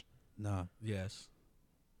trash. Nah. Yes.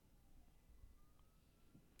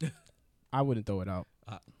 I wouldn't throw it out.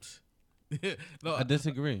 No, I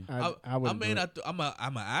disagree. I I wouldn't. mean, do it. I'm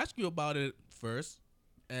gonna ask you about it first,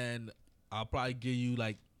 and I'll probably give you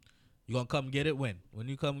like, you gonna come get it when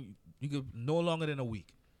you come. You could no longer than a week.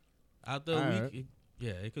 After a Alright. week,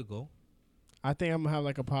 it could go. I think I'm gonna have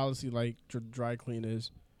like a policy like dry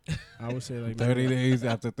cleaners. I would say like 30 days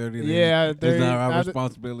after 30 days. Yeah, 30 it's not our after-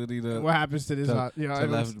 responsibility to What happens to this? to- You know, to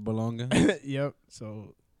everyone's- left belonging. Yep.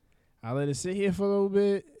 So I let it sit here for a little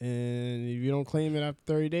bit, and if you don't claim it after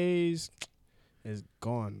 30 days, it's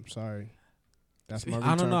gone. I'm sorry. That's my return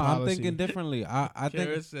I don't know. policy. I'm thinking differently. I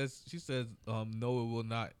Kara think she says, no, it will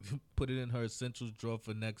not. Put it in her essentials drawer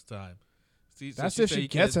for next time. See, so That's if said she you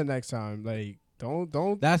gets can't- it next time. Like,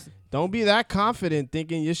 don't that's be that confident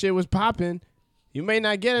thinking your shit was popping. You may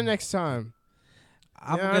not get it next time.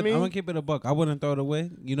 I'm know what I gonna, mean? I'm gonna keep it a buck. I wouldn't throw it away.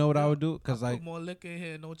 You know what I would do? Cause I like put more liquor in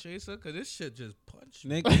here, no chaser, cause this shit just punched.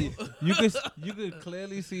 Nick, you could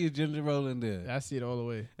clearly see a ginger roll in there. I see it all the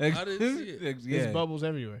way. I didn't see it. Yeah. There's bubbles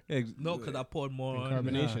everywhere. No, cause I poured more on.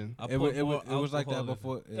 Carbonation. I It poured was, more it was like that alcohol in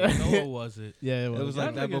before. it. No, it wasn't. Yeah, It was like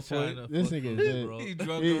Y'all that niggas before. trying to This fuck nigga with is me, bro. He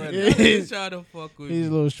drunk He- already. Y'all niggas trying to fuck with He's me.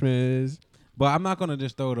 a little schmiz. But I'm not gonna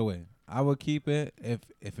just throw it away. I would keep it if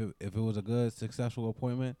it was a good successful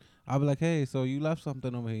appointment. I'll be like, hey, so you left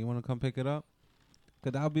something over here. You want to come pick it up?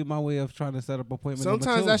 Cause that'll be my way of trying to set up appointment. Sometimes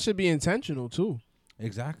number two. that should be intentional too.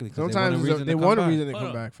 Exactly. 'Cause Sometimes they want a reason to Hold come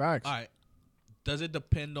on. back. Facts. All right. Does it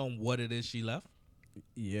depend on what it is she left?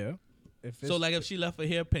 Yeah. If So like if she left a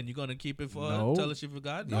hairpin, you gonna keep it for No. her? Tell her she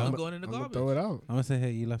forgot? No, No, I'm it's going in the I'm gonna garbage. throw it out. I'm gonna say,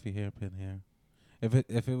 hey, you left your hairpin here.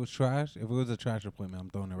 If it was trash, if it was a trash appointment, I'm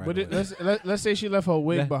throwing it right But away. let's say she left her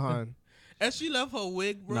wig Let- behind. And she left her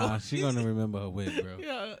wig, bro. Nah, she gonna remember her wig, bro.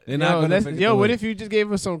 Yeah. They're not Yo, gonna let's, forget yo, the what wig. if you just gave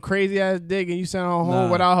her some crazy ass dick and you sent her home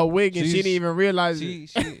Nah. without her wig and she She's- didn't even realize it?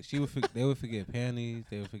 She would they would forget panties.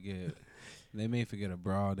 They would forget. They may forget a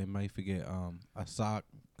bra. They might forget a sock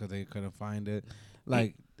because they couldn't find it.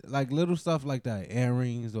 Like little stuff like that,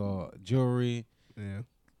 earrings or jewelry, Yeah.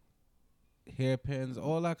 hairpins,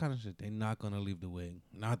 all that kind of shit. They're not gonna leave the wig.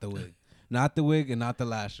 Not the wig. Not the wig and not the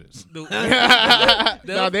lashes.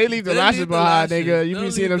 No, they leave the lashes behind, nigga. You be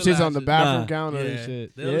seeing them shits on the bathroom Nah. counter and Yeah.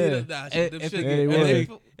 shit. They'll Yeah. leave the lashes. If, Them if, shit it, They get-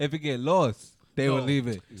 would. if it get lost, they No. would leave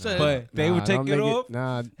it. So- But they would take don't it make off.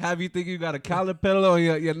 Nah, Have you think you got a caterpillar on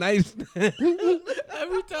your nice?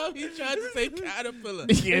 Every time he tried to say caterpillar,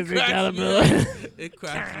 He it can't say cracks me caterpillar. up. It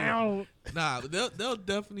cracks me up. Nah, they'll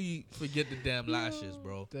definitely forget the damn lashes,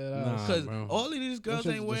 bro. Nah, Because bro. all of these girls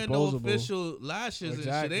shit's ain't wearing disposable. no official lashes and shit. They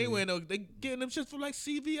Exactly. ain't wearing no. They getting them shits from like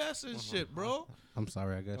CVS and shit, bro. I'm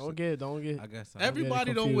sorry. I guess. don't get. I guess.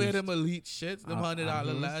 Everybody don't wear confused. them elite shits, them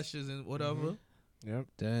 $100 mhm. lashes and whatever. Yep.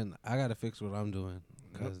 Then I gotta fix what I'm doing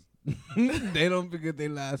because they don't forget their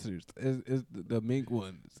lashes. It's the mink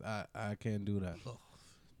ones. I can't do that. Oh,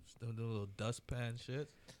 them little dustpan shit.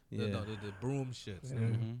 Yeah. The broom shits. Yeah.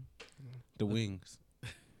 Mhm. The wings.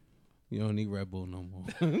 You don't need Red Bull no more.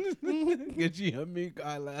 Get you your mink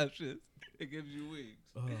eyelashes. It gives you wings.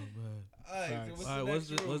 Oh man. All right. Facts. So what's All right, the what's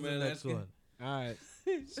next the rule, man? next Let's get- one? All right.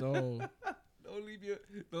 So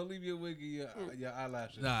Don't leave your wig in your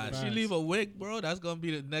eyelashes. Nah, she Facts. leave a wig, bro. That's gonna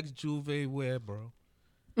be the next Juve wear, bro.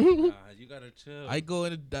 Nah, you gotta chill. I go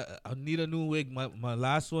in. I need a new wig. My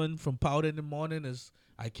last one from powder in the morning is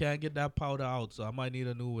I can't get that powder out, so I might need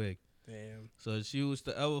a new wig. damn. So if she was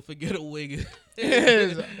to ever forget a wig,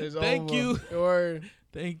 It's Thank over. you. Or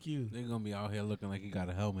thank you. They're gonna be out here looking like you got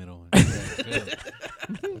a helmet on.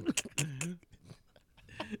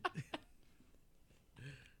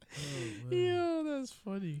 yo, that's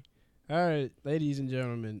funny. All right, ladies and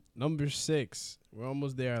gentlemen, number 6. We're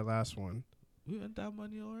almost there. Our last one. We earned that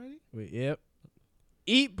money already. Wait, yep.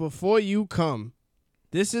 Eat before you come.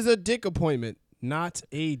 This is a dick appointment, not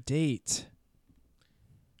a date.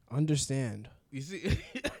 Understand. You see,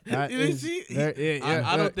 That you is see. very- yeah, I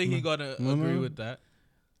that- don't think he's gonna agree with that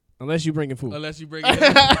Unless you bringing food. unless you bring it.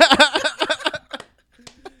 In.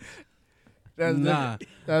 That's nah. different.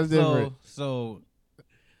 That's different. So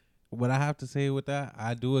what I have to say with that,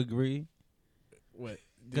 I do agree. What?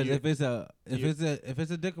 Because if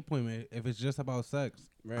it's a dick appointment, if it's just about sex,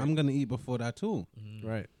 Right. I'm gonna eat before that too.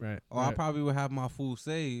 Right. Or I probably would have my food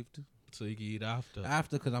saved So you can eat after.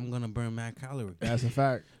 because I'm gonna burn mad calories. That's a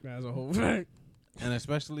fact. That's a whole fact. And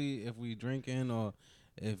especially if we drinking or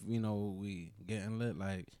if we getting lit,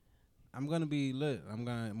 like I'm gonna be lit. I'm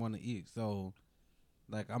gonna want to eat. So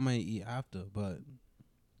like I might eat after, but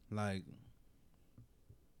like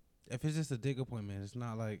if it's just a dick appointment, it's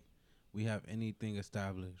not like we have anything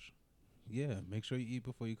established. Yeah, make sure you eat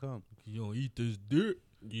before you come. You don't eat this dick.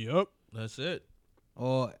 Yep. That's it.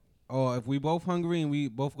 Or if we both hungry and we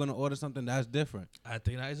both gonna order something, that's different. I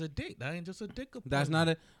think that is a dick. That ain't just a dick. That's not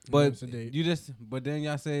it. Yeah, But it's a date. but then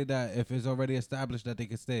y'all say that if it's already established that they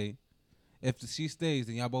can stay, if she stays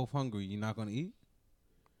and y'all both hungry, you're not gonna eat.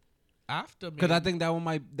 After, Because I think that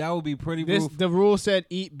would be pretty rude. The rule said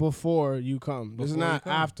eat before you come. This is Before you not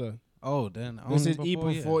come. after. Oh, then This only is eat yeah.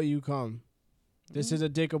 before you come. This is a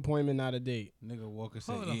dick appointment, not a date. Nigga Walker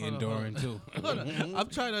said Hold on, eating hold on, during too. Hold on. I'm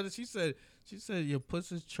trying to. She said your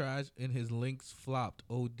pussy's trash and his links flopped.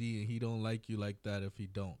 OD, and he don't like you like that if he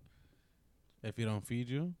don't. If you don't feed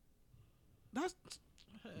you, That's.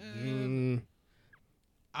 Mm.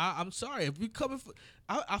 I'm sorry if we coming for.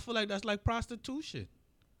 I feel like that's like prostitution.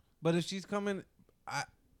 but if she's coming,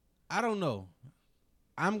 I don't know.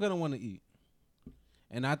 I'm gonna want to eat,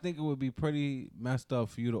 and I think it would be pretty messed up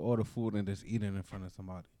for you to order food and just eat it in front of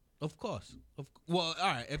somebody. Of course. Well, all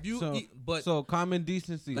right. If you eat, but so common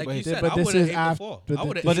decency. like but you said, but I this would have is ate after- before. but I the-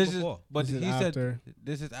 would have But ate this is before. but This is he after. said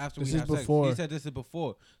this is after This we is have sex. before. He said this is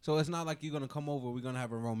before. So it's not like you're gonna come over, we're gonna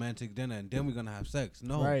have a romantic dinner, and then we're gonna have sex.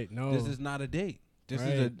 No, Right, no. This is not a date. This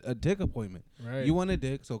is Right. a dick appointment. Right. You want a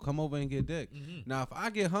dick, so come over and get dick. Mhm. Now, if I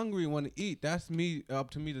get hungry and want to eat, that's me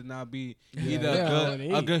up to me to not be Yeah, either yeah, I a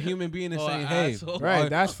wanna good eat. human being and Or saying, an "Hey, asshole. Right,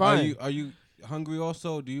 that's fine. Are you hungry?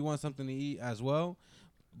 Also, do you want something to eat as well?"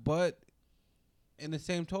 But in the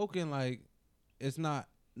same token, like it's not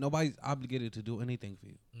nobody's obligated to do anything for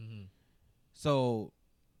you. Mhm. So,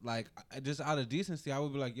 like, just out of decency, I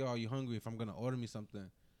would be like, "Yo, are you hungry?" If I'm gonna order me something,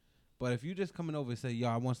 but if you just coming over and say, "Yo,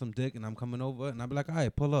 I want some dick," and I'm coming over, and I'll be like, "All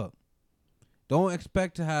right, pull up." Don't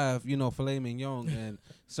expect to have filet mignon and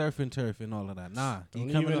surf and turf and all of that. Nah, Don't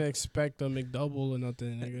you coming even up. expect a McDouble or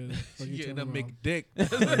nothing, nigga. What you Getting a talking about? McDick.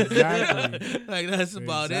 Exactly. Like that's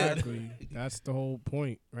about it. Exactly. That's the whole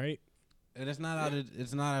point, right? And it's not out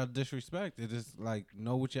of disrespect. It's just like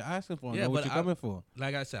know what you're asking for, Yeah, know what but you're coming for.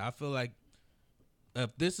 Like I said, I feel like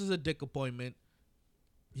if this is a dick appointment,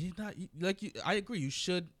 you're not I agree. You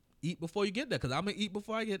should eat before you get there, because I'm gonna eat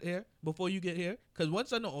before I get here, before you get here. Because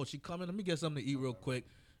once I know, oh, she coming, let me get something to eat real quick,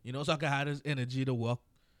 so I can have this energy to walk.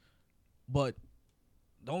 But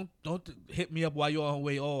don't hit me up while you're on the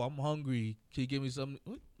way. Oh, I'm hungry. Can you give me something?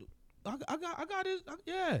 I got this.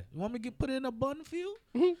 Yeah, you want me to put it in a bun for you?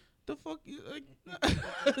 The fuck, you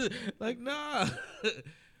like nah.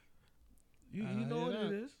 you know what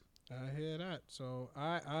it is. I hear that. So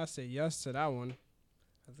I say yes to that one.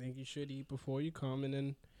 I think you should eat before you come, and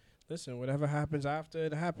then listen. Whatever happens after,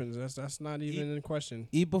 it happens. That's not even in question.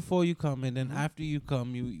 Eat before you come, and then after you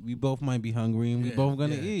come, we both might be hungry, and we both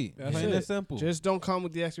gonna eat. That's Plain it. and simple. Just don't come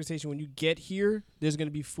with the expectation when you get here. There's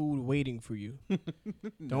gonna be food waiting for you.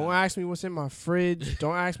 Don't ask me what's in my fridge.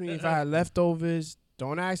 Don't ask me if I had leftovers.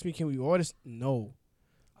 Don't ask me can we order. No.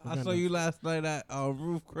 I saw you last night at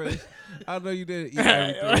Roof Chris. I know you didn't eat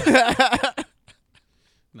everything.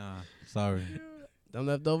 Nah, sorry. Them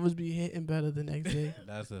leftovers be hitting better the next day.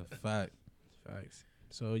 That's a fact. Facts.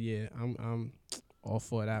 So yeah, I'm all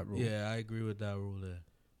for that rule. Yeah, I agree with that rule there.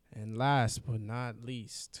 And last but not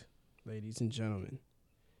least, ladies and gentlemen,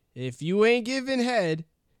 if you ain't giving head,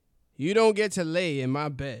 you don't get to lay in my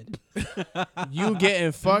bed. You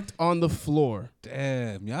getting fucked on the floor.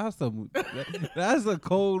 Damn, y'all some. That's a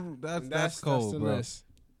cold. That's cold, the bro. list.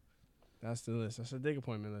 That's the list. That's a dick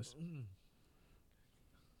appointment list.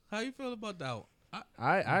 How you feel about that one?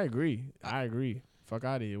 I agree. I agree. Fuck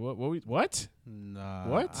out of here. What? Nah.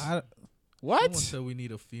 What? Someone What? said we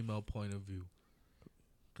need a female point of view.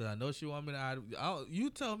 Cause I know she want me to add. You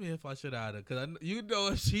tell me if I should add her. Cause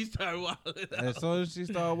if she start wilding As out. soon as she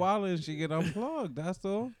start wilding, she get unplugged. That's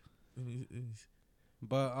all.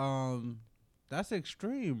 But that's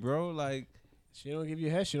extreme, bro. Like, She don't give you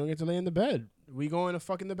head. She don't get to lay in the bed. We going to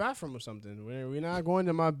fuck in the bathroom or something. We're not going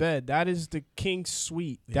to my bed. That is the king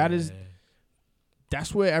suite.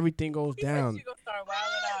 That's where everything goes down. She gonna start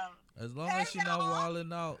wilding out. As long as she not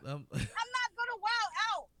wilding out. I'm not gonna wild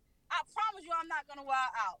out. I promise you, I'm not gonna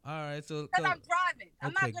wild out. All right, so Cause I'm driving.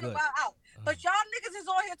 I'm Okay, not gonna good. wild out. But y'all niggas is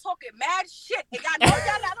on here talking mad shit, and y'all know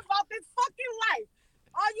y'all not about this fucking life.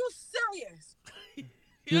 Are you serious?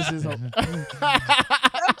 This is Okay?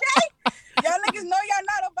 Y'all niggas know y'all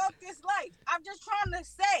not about this life. I'm just trying to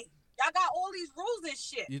say, y'all got all these rules and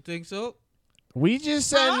shit. You think so? we just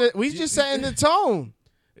setting the tone.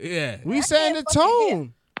 Yeah. We I setting the can't fucking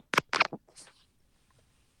tone.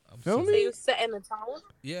 Feel so- So me? you setting the tone?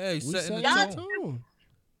 Yeah, he's We setting setting the the tone. tone.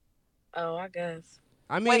 Oh, I guess.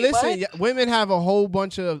 I mean, Wait, listen, what? women have a whole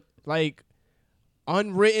bunch of like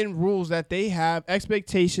unwritten rules that they have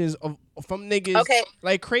expectations of from niggas Okay.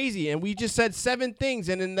 like crazy, and we just said 7 things,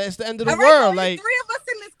 and then that's the end of the All right, world. only Like, 3 of us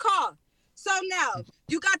in this car. So now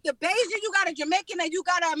you got the Bayesian, you got a Jamaican, and you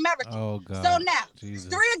got an American. oh god. So now Jesus.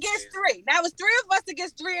 3 against 3. Now it's 3 of us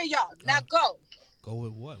against 3 of y'all. Now go. Go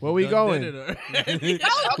with what? Where we done going? did it already.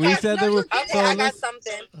 We said that we- Okay, so I got let's-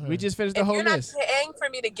 something. We just finished the If whole you're not list. paying for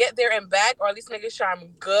me to get there and back, or at least making sure I'm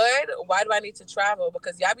good, why do I need to travel?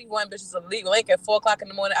 Because y'all be wanting bitches illegal. Like at 4:00 in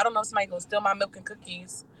the morning. I don't know if somebody gonna steal my milk and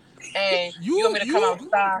cookies, and you want me to come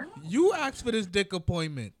outside. You asked for this dick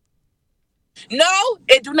appointment. No,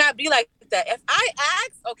 it do not be like that. If I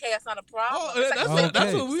ask, okay, that's not a problem. Oh, It's that's the same what-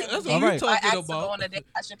 that's thing. what we- that's what All we right. If I talking ask to go about. on a date,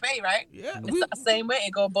 I should pay, right? Yeah, It's the same way.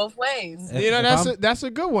 It go both ways. If- You know, if that's a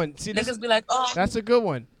good one. See, Niggas be like, oh, that's a good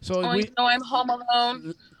one. So you know I'm home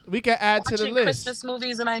alone we can add to the watching list. Christmas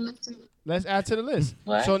movies and I miss you. Let's add to the list.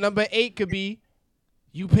 What? So number 8 could be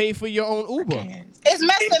you pay for your own Uber. It's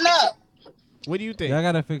messing up. What do you think? Y'all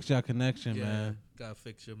gotta fix your connection, yeah. man. Gotta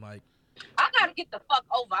fix your mic. I gotta get the fuck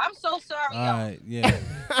over. I'm so sorry, All y'all. right, yeah.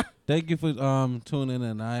 Thank you for tuning in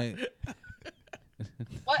tonight.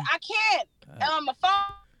 But I can't. And on my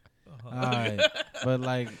phone. All right, but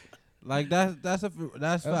like that's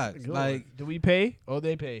facts. good Like, one. Do we pay or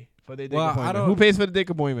they pay for their dick Well, I appointment? don't- Who pays for the dick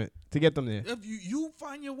appointment to get them there? If you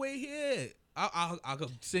find your way here, I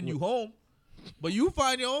could send you home. But you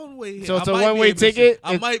find your own way here. So it's I a might be one-way able to ticket?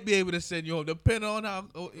 I might be able to send you home, depending on how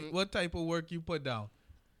what type of work you put down.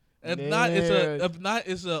 If not,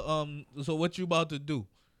 it's a So what you about to do?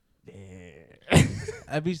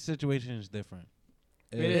 every situation is different.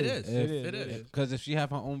 It is. Because if she have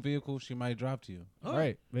her own vehicle, she might drive to you. Oh.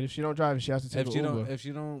 Right. But if she don't drive, she has to take If an she Uber. don't, if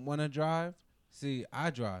she don't want to drive, see,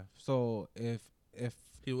 I drive. So if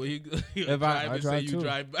If I I drive say you too.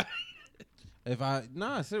 drive back.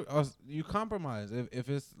 you compromise. If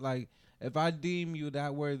it's like, if I deem you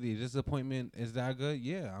that worthy, this appointment is that good,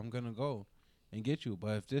 yeah, I'm gonna go and get you.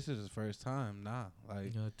 But if this is the first time, nah,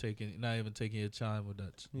 like Not even taking your time with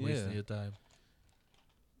that. Wasting Yeah. your time.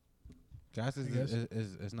 gas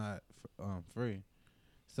is not free.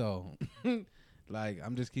 So like,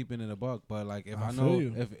 I'm just keeping it a buck. But like, if I I feel know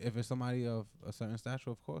you. if it's somebody of a certain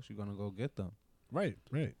stature, of course you're gonna go get them. Right.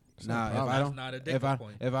 It's Nah, not a if problem. I That's don't, not a dick if I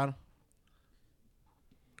appointment. if I don't.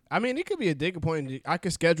 I mean, it could be a dick appointment. I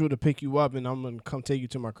could schedule to pick you up, and I'm gonna come take you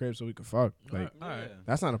to my crib so we can fuck. Like, All right.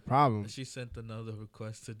 that's not a problem. She sent another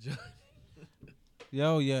request to John.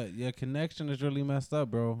 Yo, yeah, your connection is really messed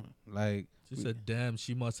up, bro. Like, She said, "Damn,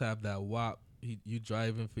 she must have that WAP. You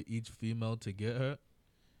driving for each female to get her."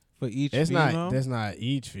 for each It's female, not. That's not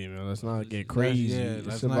each female. Let's not get Let's- crazy. yeah, It's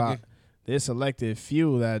let's not about get- there's selected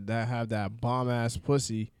few that have that bomb ass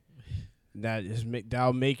pussy that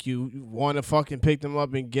that'll make you want to fucking pick them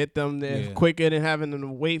up and get them there Yeah. quicker than having them to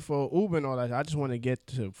wait for Uber and all that. I just want to get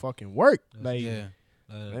to fucking work. Like, yeah.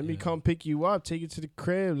 let me come pick you up, take you to the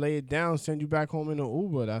crib, lay it down, send you back home in an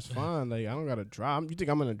Uber. That's fine. Like, I don't gotta drive. You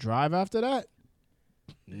think I'm gonna drive after that?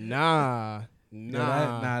 Nah.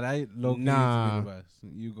 That low key Nah. is the best.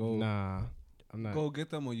 You go, Nah. I'm not. go get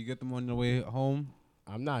them, or you get them on the way home,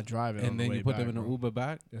 I'm not driving. on and the then way you put back, them in an bro. Uber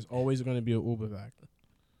back. There's always gonna be an Uber back.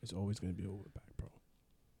 There's always gonna be an Uber back, bro.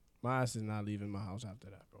 My ass is not leaving my house after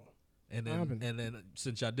that, bro. And What happened? then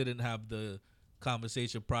since y'all didn't have the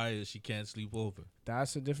conversation prior, she can't sleep over.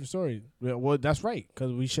 That's a different story. Well, that's right,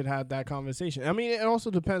 because we should have that conversation. I mean, it also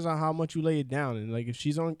depends on how much you lay it down, and like if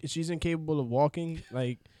she's incapable of walking,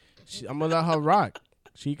 like I'm gonna let her rock.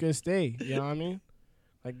 She could stay. You know what I mean?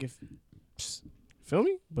 Like if feel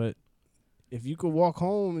me, but if you could walk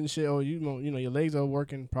home and shit, or you know your legs are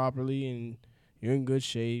working properly and you're in good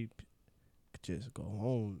shape, just go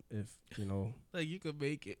home. If you know Like you could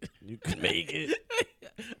make it. you can make it.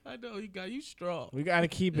 I know you strong. We gotta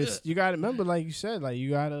keep it. You gotta remember, like you said, like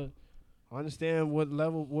you gotta understand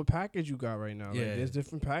what package you got right now. Like, Yeah. there's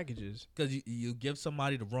different packages, Because you give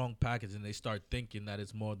somebody the wrong package and they start thinking that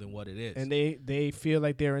it's more than what it is. and they feel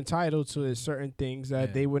like they're entitled to certain things that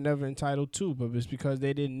Yeah. they were never entitled to, but it's because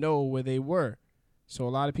they didn't know where they were. So a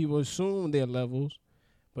lot of people assume their levels,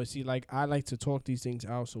 but see, like I like to talk these things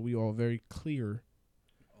out so we all very clear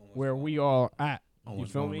where we all at. On You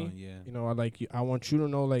what's feel going me? on, yeah. You know, I want you to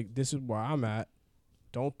know, like, this is where I'm at.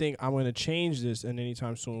 Don't think I'm gonna change this in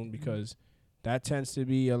anytime soon, because that tends to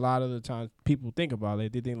be a lot of the time people think about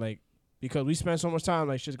it. They think like, because we spend so much time,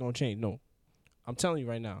 like shit's gonna change. No, I'm telling you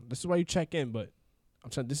right now. This is why you check in, but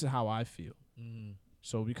I'm saying this is how I feel. Mm.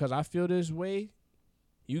 So because I feel this way,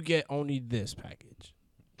 you get only this package.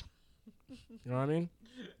 You know what I mean?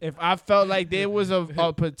 If I felt like there was a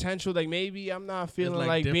potential, like maybe I'm not It's feeling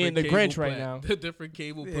like being different the Grinch cable right plan. now. The different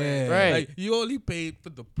cable Yeah. plan. Right. Like, you only paid for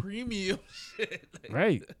the premium shit. Like,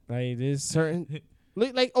 Right. Like there's certain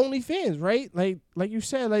like OnlyFans, right? Like you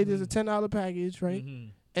said, like there's a $10 package, right?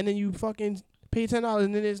 mhm. And then you fucking pay $10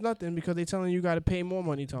 and then there's nothing because they telling you got to pay more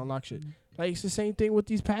money to unlock shit. Like it's the same thing with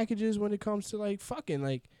these packages when it comes to like fucking.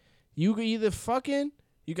 Like you can either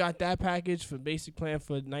You got that package for basic plan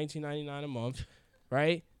for $19.99 a month,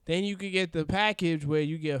 right? Then you could get the package where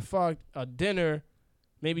you get fucked a dinner,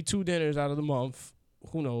 maybe 2 dinners out of the month,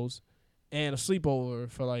 who knows, and a sleepover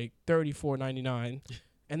for like $34.99.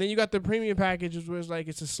 And then you got the premium packages where it's like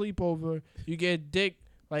it's a sleepover. You get dick,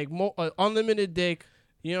 like unlimited dick.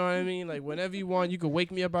 You know what I mean? Like whenever you want, you can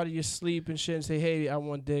wake me up out of your sleep and shit and say, "Hey, I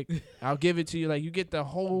want dick." I'll give it to you. Like you get the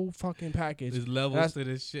whole fucking package. There's levels to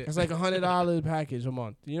this shit. It's like $100 package a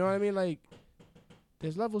month. You know what I mean? Like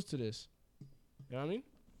there's levels to this. You know what I mean?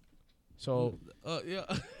 So yeah.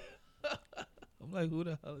 I'm like, who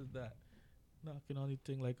the hell is that? Knocking on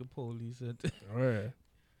anything like a police and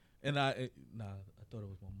I thought it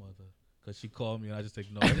was my mother because she called me and I just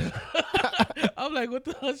ignored it. I'm like, what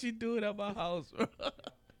the hell is she doing at my house, bro?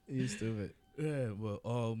 You stupid. Yeah, but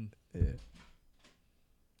Yeah.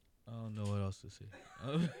 I don't know what else to say.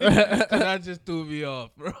 That just threw me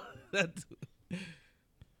off, bro. Was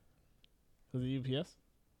it UPS?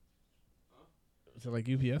 Is it like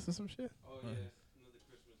UPS or some shit? Oh yeah, another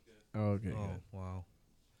Christmas gift. Oh, okay. Oh, Good. wow.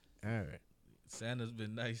 All right. Santa's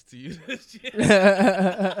been nice to you this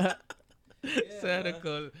year. Yeah, Santa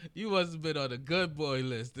Claus, you must have been on a good boy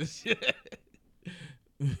list this year.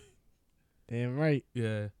 Damn right.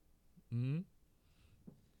 Yeah. Mm-hmm.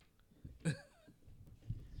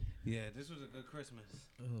 Yeah, this was a good Christmas.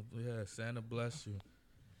 Oh, yeah, Santa bless you.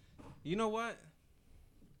 You know what?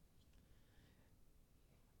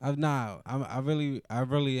 I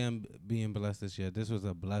really am being blessed this year. This was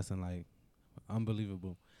a blessing, like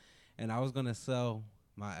unbelievable. And I was gonna sell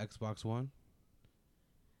my Xbox One.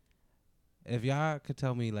 If y'all could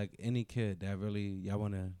tell me like any kid that really y'all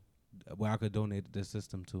wanna, where I could donate the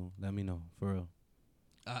system to, let me know for real.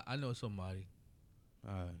 I know somebody.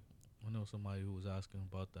 All right, I know somebody who was asking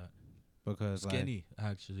about that. because Skinny,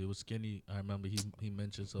 actually, it was Skinny. I remember he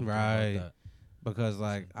mentioned something Right. about that. because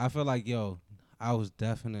I feel like I was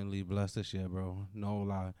definitely blessed this year, bro. No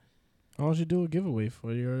lie. Why don't you do a giveaway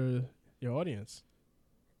for your audience?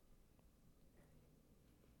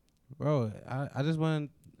 Bro, I just want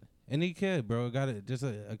any kid, bro. Got it, just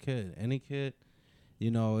a kid, any kid. You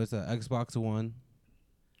know, it's an Xbox One.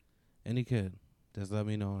 Any kid, just let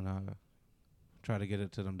me know and I'll try to get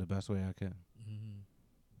it to them the best way I can. Mm-hmm.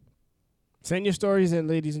 Send your stories in,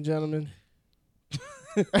 ladies and gentlemen.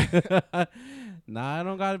 Nah, I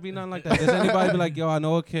don't gotta be nothing like that. Does anybody be like, yo, I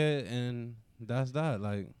know a kid, and that's that.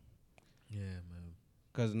 Like, Yeah, man.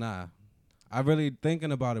 cause I really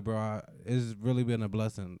thinking about it, bro. It's really been a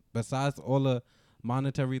blessing. Besides all the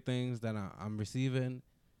monetary things that I'm receiving,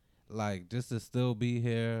 like just to still be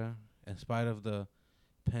here in spite of the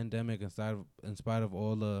pandemic, in spite of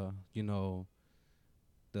all the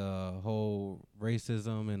the whole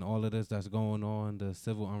racism and all of this that's going on, the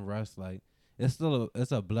civil unrest, like it's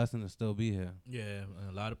a blessing to still be here. Yeah,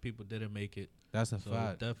 a lot of people didn't make it. That's a So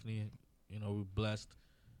fact. definitely, we're blessed.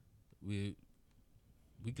 We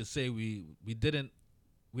could say we didn't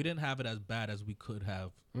have it as bad as we could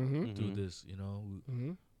have Mm-hmm. through Mhm. this.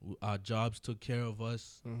 Mm-hmm. Our jobs took care of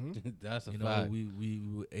us. Mm-hmm. That's a You know, fact. we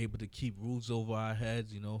were able to keep roofs over our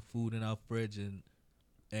heads. Food in our fridge, and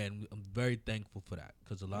I'm very thankful for that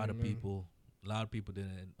because a lot of Amen. people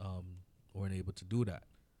didn't weren't able to do that.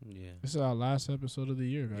 Yeah. This is our last episode of the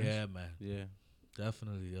year, guys. Yeah, man, Yeah.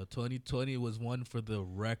 definitely. 2020 was one for the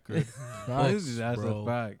record. Facts. That's bro. a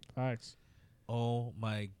fact. Facts. Oh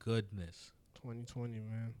my goodness. 2020,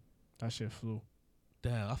 man. That shit flew.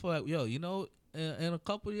 Damn, I feel like, in a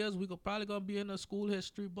couple of years, we could probably gonna be in a school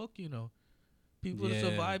history book, People that Yeah.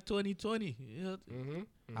 survived 2020. Yeah. Mm-hmm.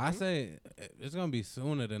 I say it's gonna be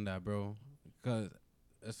sooner than that, bro. Cause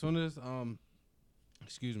as soon as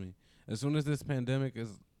as soon as this pandemic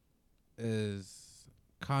is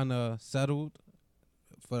kind of settled,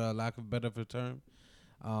 for the lack of a better term,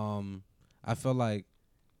 I feel like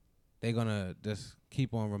they're gonna just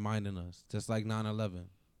keep on reminding us, just like 9/11.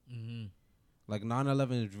 Mm-hmm. Like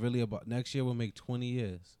 9/11 is really about next year will make 20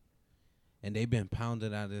 years, and they've been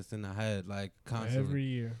pounding at us in the head like constantly. Every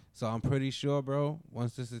year. So I'm pretty sure, bro.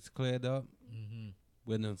 Once this is cleared up, Mm-hmm.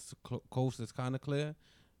 when the coast is kind of clear,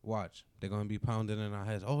 watch, they're gonna be pounding in our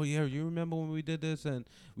heads. Oh yeah, you remember when we did this and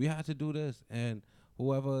we had to do this, and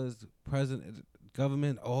whoever is president,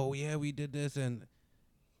 government, oh yeah, we did this, and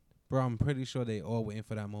bro, I'm pretty sure they all waiting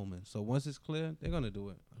for that moment. So once it's clear, they're gonna do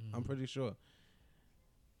it. Mm-hmm. I'm pretty sure.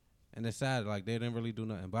 And it's sad, like they didn't really do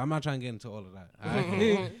nothing. But I'm not trying to get into all of that.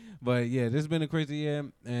 Alright? But yeah, this has been a crazy year,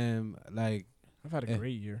 and like I've had a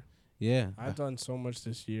great year. yeah, I've done so much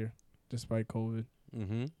this year, despite COVID.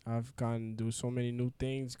 I've gotten to do so many new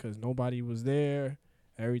things because nobody was there.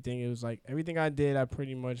 Everything I did, I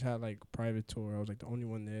pretty much had like private tour. I was like the only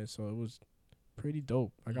one there, so it was pretty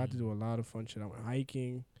dope. I got to do a lot of fun shit. I went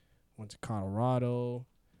hiking, went to Colorado.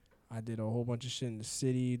 I did a whole bunch of shit in the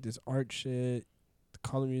city, this art shit, the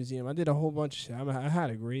Color Museum. I did a whole bunch of shit. I had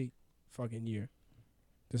a great fucking year,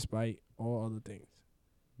 despite all other things.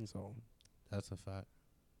 So That's a fact.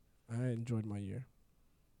 I enjoyed my year.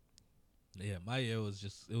 Yeah, my year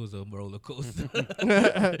was it was a roller coaster.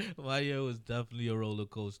 My year was definitely a roller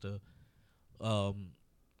coaster.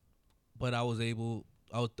 But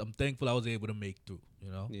I'm thankful I was able to make through,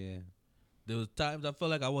 you know? Yeah. There was times I felt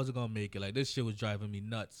like I wasn't gonna make it. Like this shit was driving me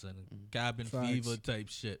nuts and cabin Facts. fever type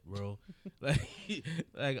shit, bro. like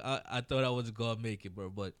I thought I wasn't gonna make it, bro.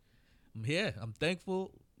 But I'm here. I'm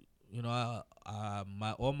thankful. You know,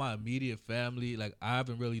 all my immediate family, like I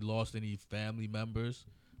haven't really lost any family members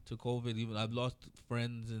to COVID. Even I've lost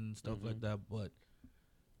friends and stuff like that, but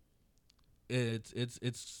it's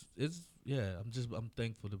yeah. I'm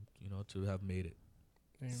thankful to have made it.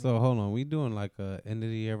 So hold on, we doing like a end of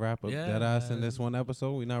the year wrap up Yeah, dead ass in man. this one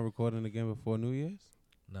episode. We not recording again before New Year's.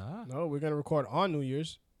 Nah. No, we're gonna record on New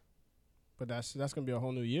Year's, but that's gonna be a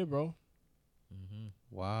whole new year, bro. Mm-hmm.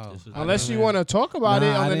 Wow. This is- Unless you even- want to talk about it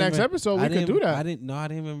Nah, I on the didn't next even- episode, I we could do didn't- that. I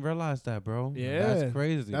didn't even realize that, bro. Yeah. That's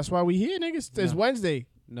crazy. That's why we here, niggas. It's No. Wednesday.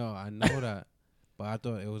 No, I know that. But I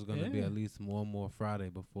thought it was gonna be Yeah. at least more Friday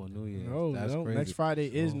before New Year's. No, That's no. crazy. Next Friday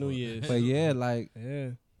is Oh. New Year's. But yeah, like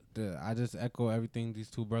Yeah. I just echo everything these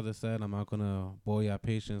two brothers said. I'm not gonna bore your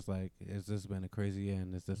patience. Like it's just been a crazy year,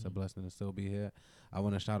 and it's just a blessing to still be here. I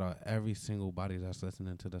want to shout out every single body that's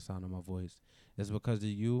listening to the sound of my voice. It's because of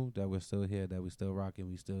you that we're still here, that we still rocking,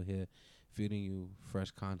 we still here, feeding you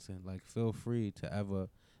fresh content. Like feel free to ever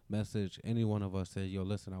message any one of us. Say, yo,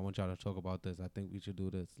 listen, I want y'all to talk about this. I think we should do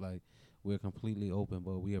this. Like we're completely open,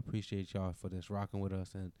 but we appreciate y'all for this rocking with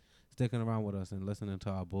us and sticking around with us and listening to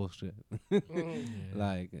our bullshit.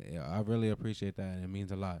 Like, yeah, I really appreciate that, and it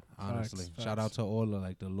means a lot, honestly. Facts, Shout out facts. to all the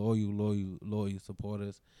like the loyal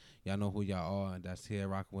supporters. Y'all know who y'all are, and that's here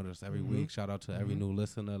rocking with us every week. Shout out to every new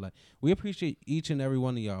listener. Like, we appreciate each and every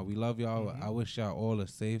one of y'all. We love y'all. I wish y'all all a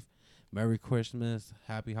safe, Merry Christmas,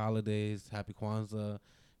 Happy Holidays, Happy Kwanzaa,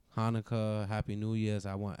 Hanukkah, Happy New Year's.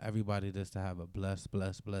 I want everybody just to have a blessed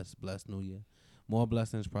New Year. More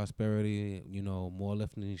blessings, prosperity, more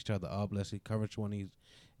lifting each other up. Let's encourage one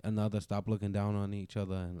another. Stop looking down on each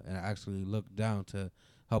other and actually look down to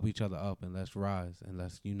help each other up. And let's rise and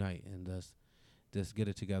let's unite and let's just get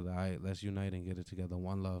it together. All right, let's unite and get it together.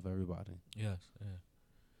 One love, everybody. Yes.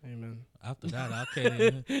 Yeah. Amen. After that, I can't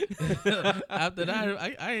even. After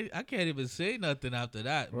that, I can't even say nothing after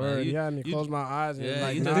that. Word. Man. You had me close my eyes and yeah,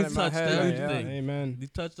 like you nod just in my touched head. Like, everything. yeah, amen. You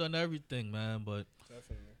touched on everything, man. But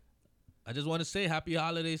Definitely. I just want to say happy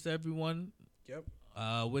holidays to everyone.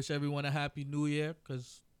 Yep. Wish everyone a happy New Year,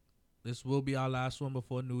 because this will be our last one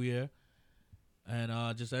before New Year.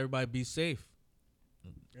 And just everybody be safe.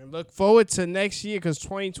 And look forward to next year, because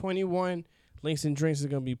 2021 Links and Drinks is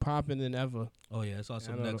gonna be popping than ever. Oh yeah, it's on I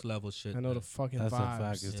some know next level shit. I know man. the fucking That's vibes. a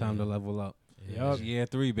fact. It's Yeah. time to level up. Yeah. Yup. Year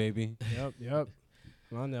 3, baby. Yep.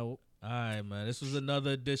 I know. All right, man. This was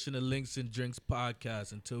another edition of Links and Drinks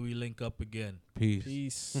podcast. Until we link up again. Peace.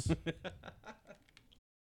 Peace.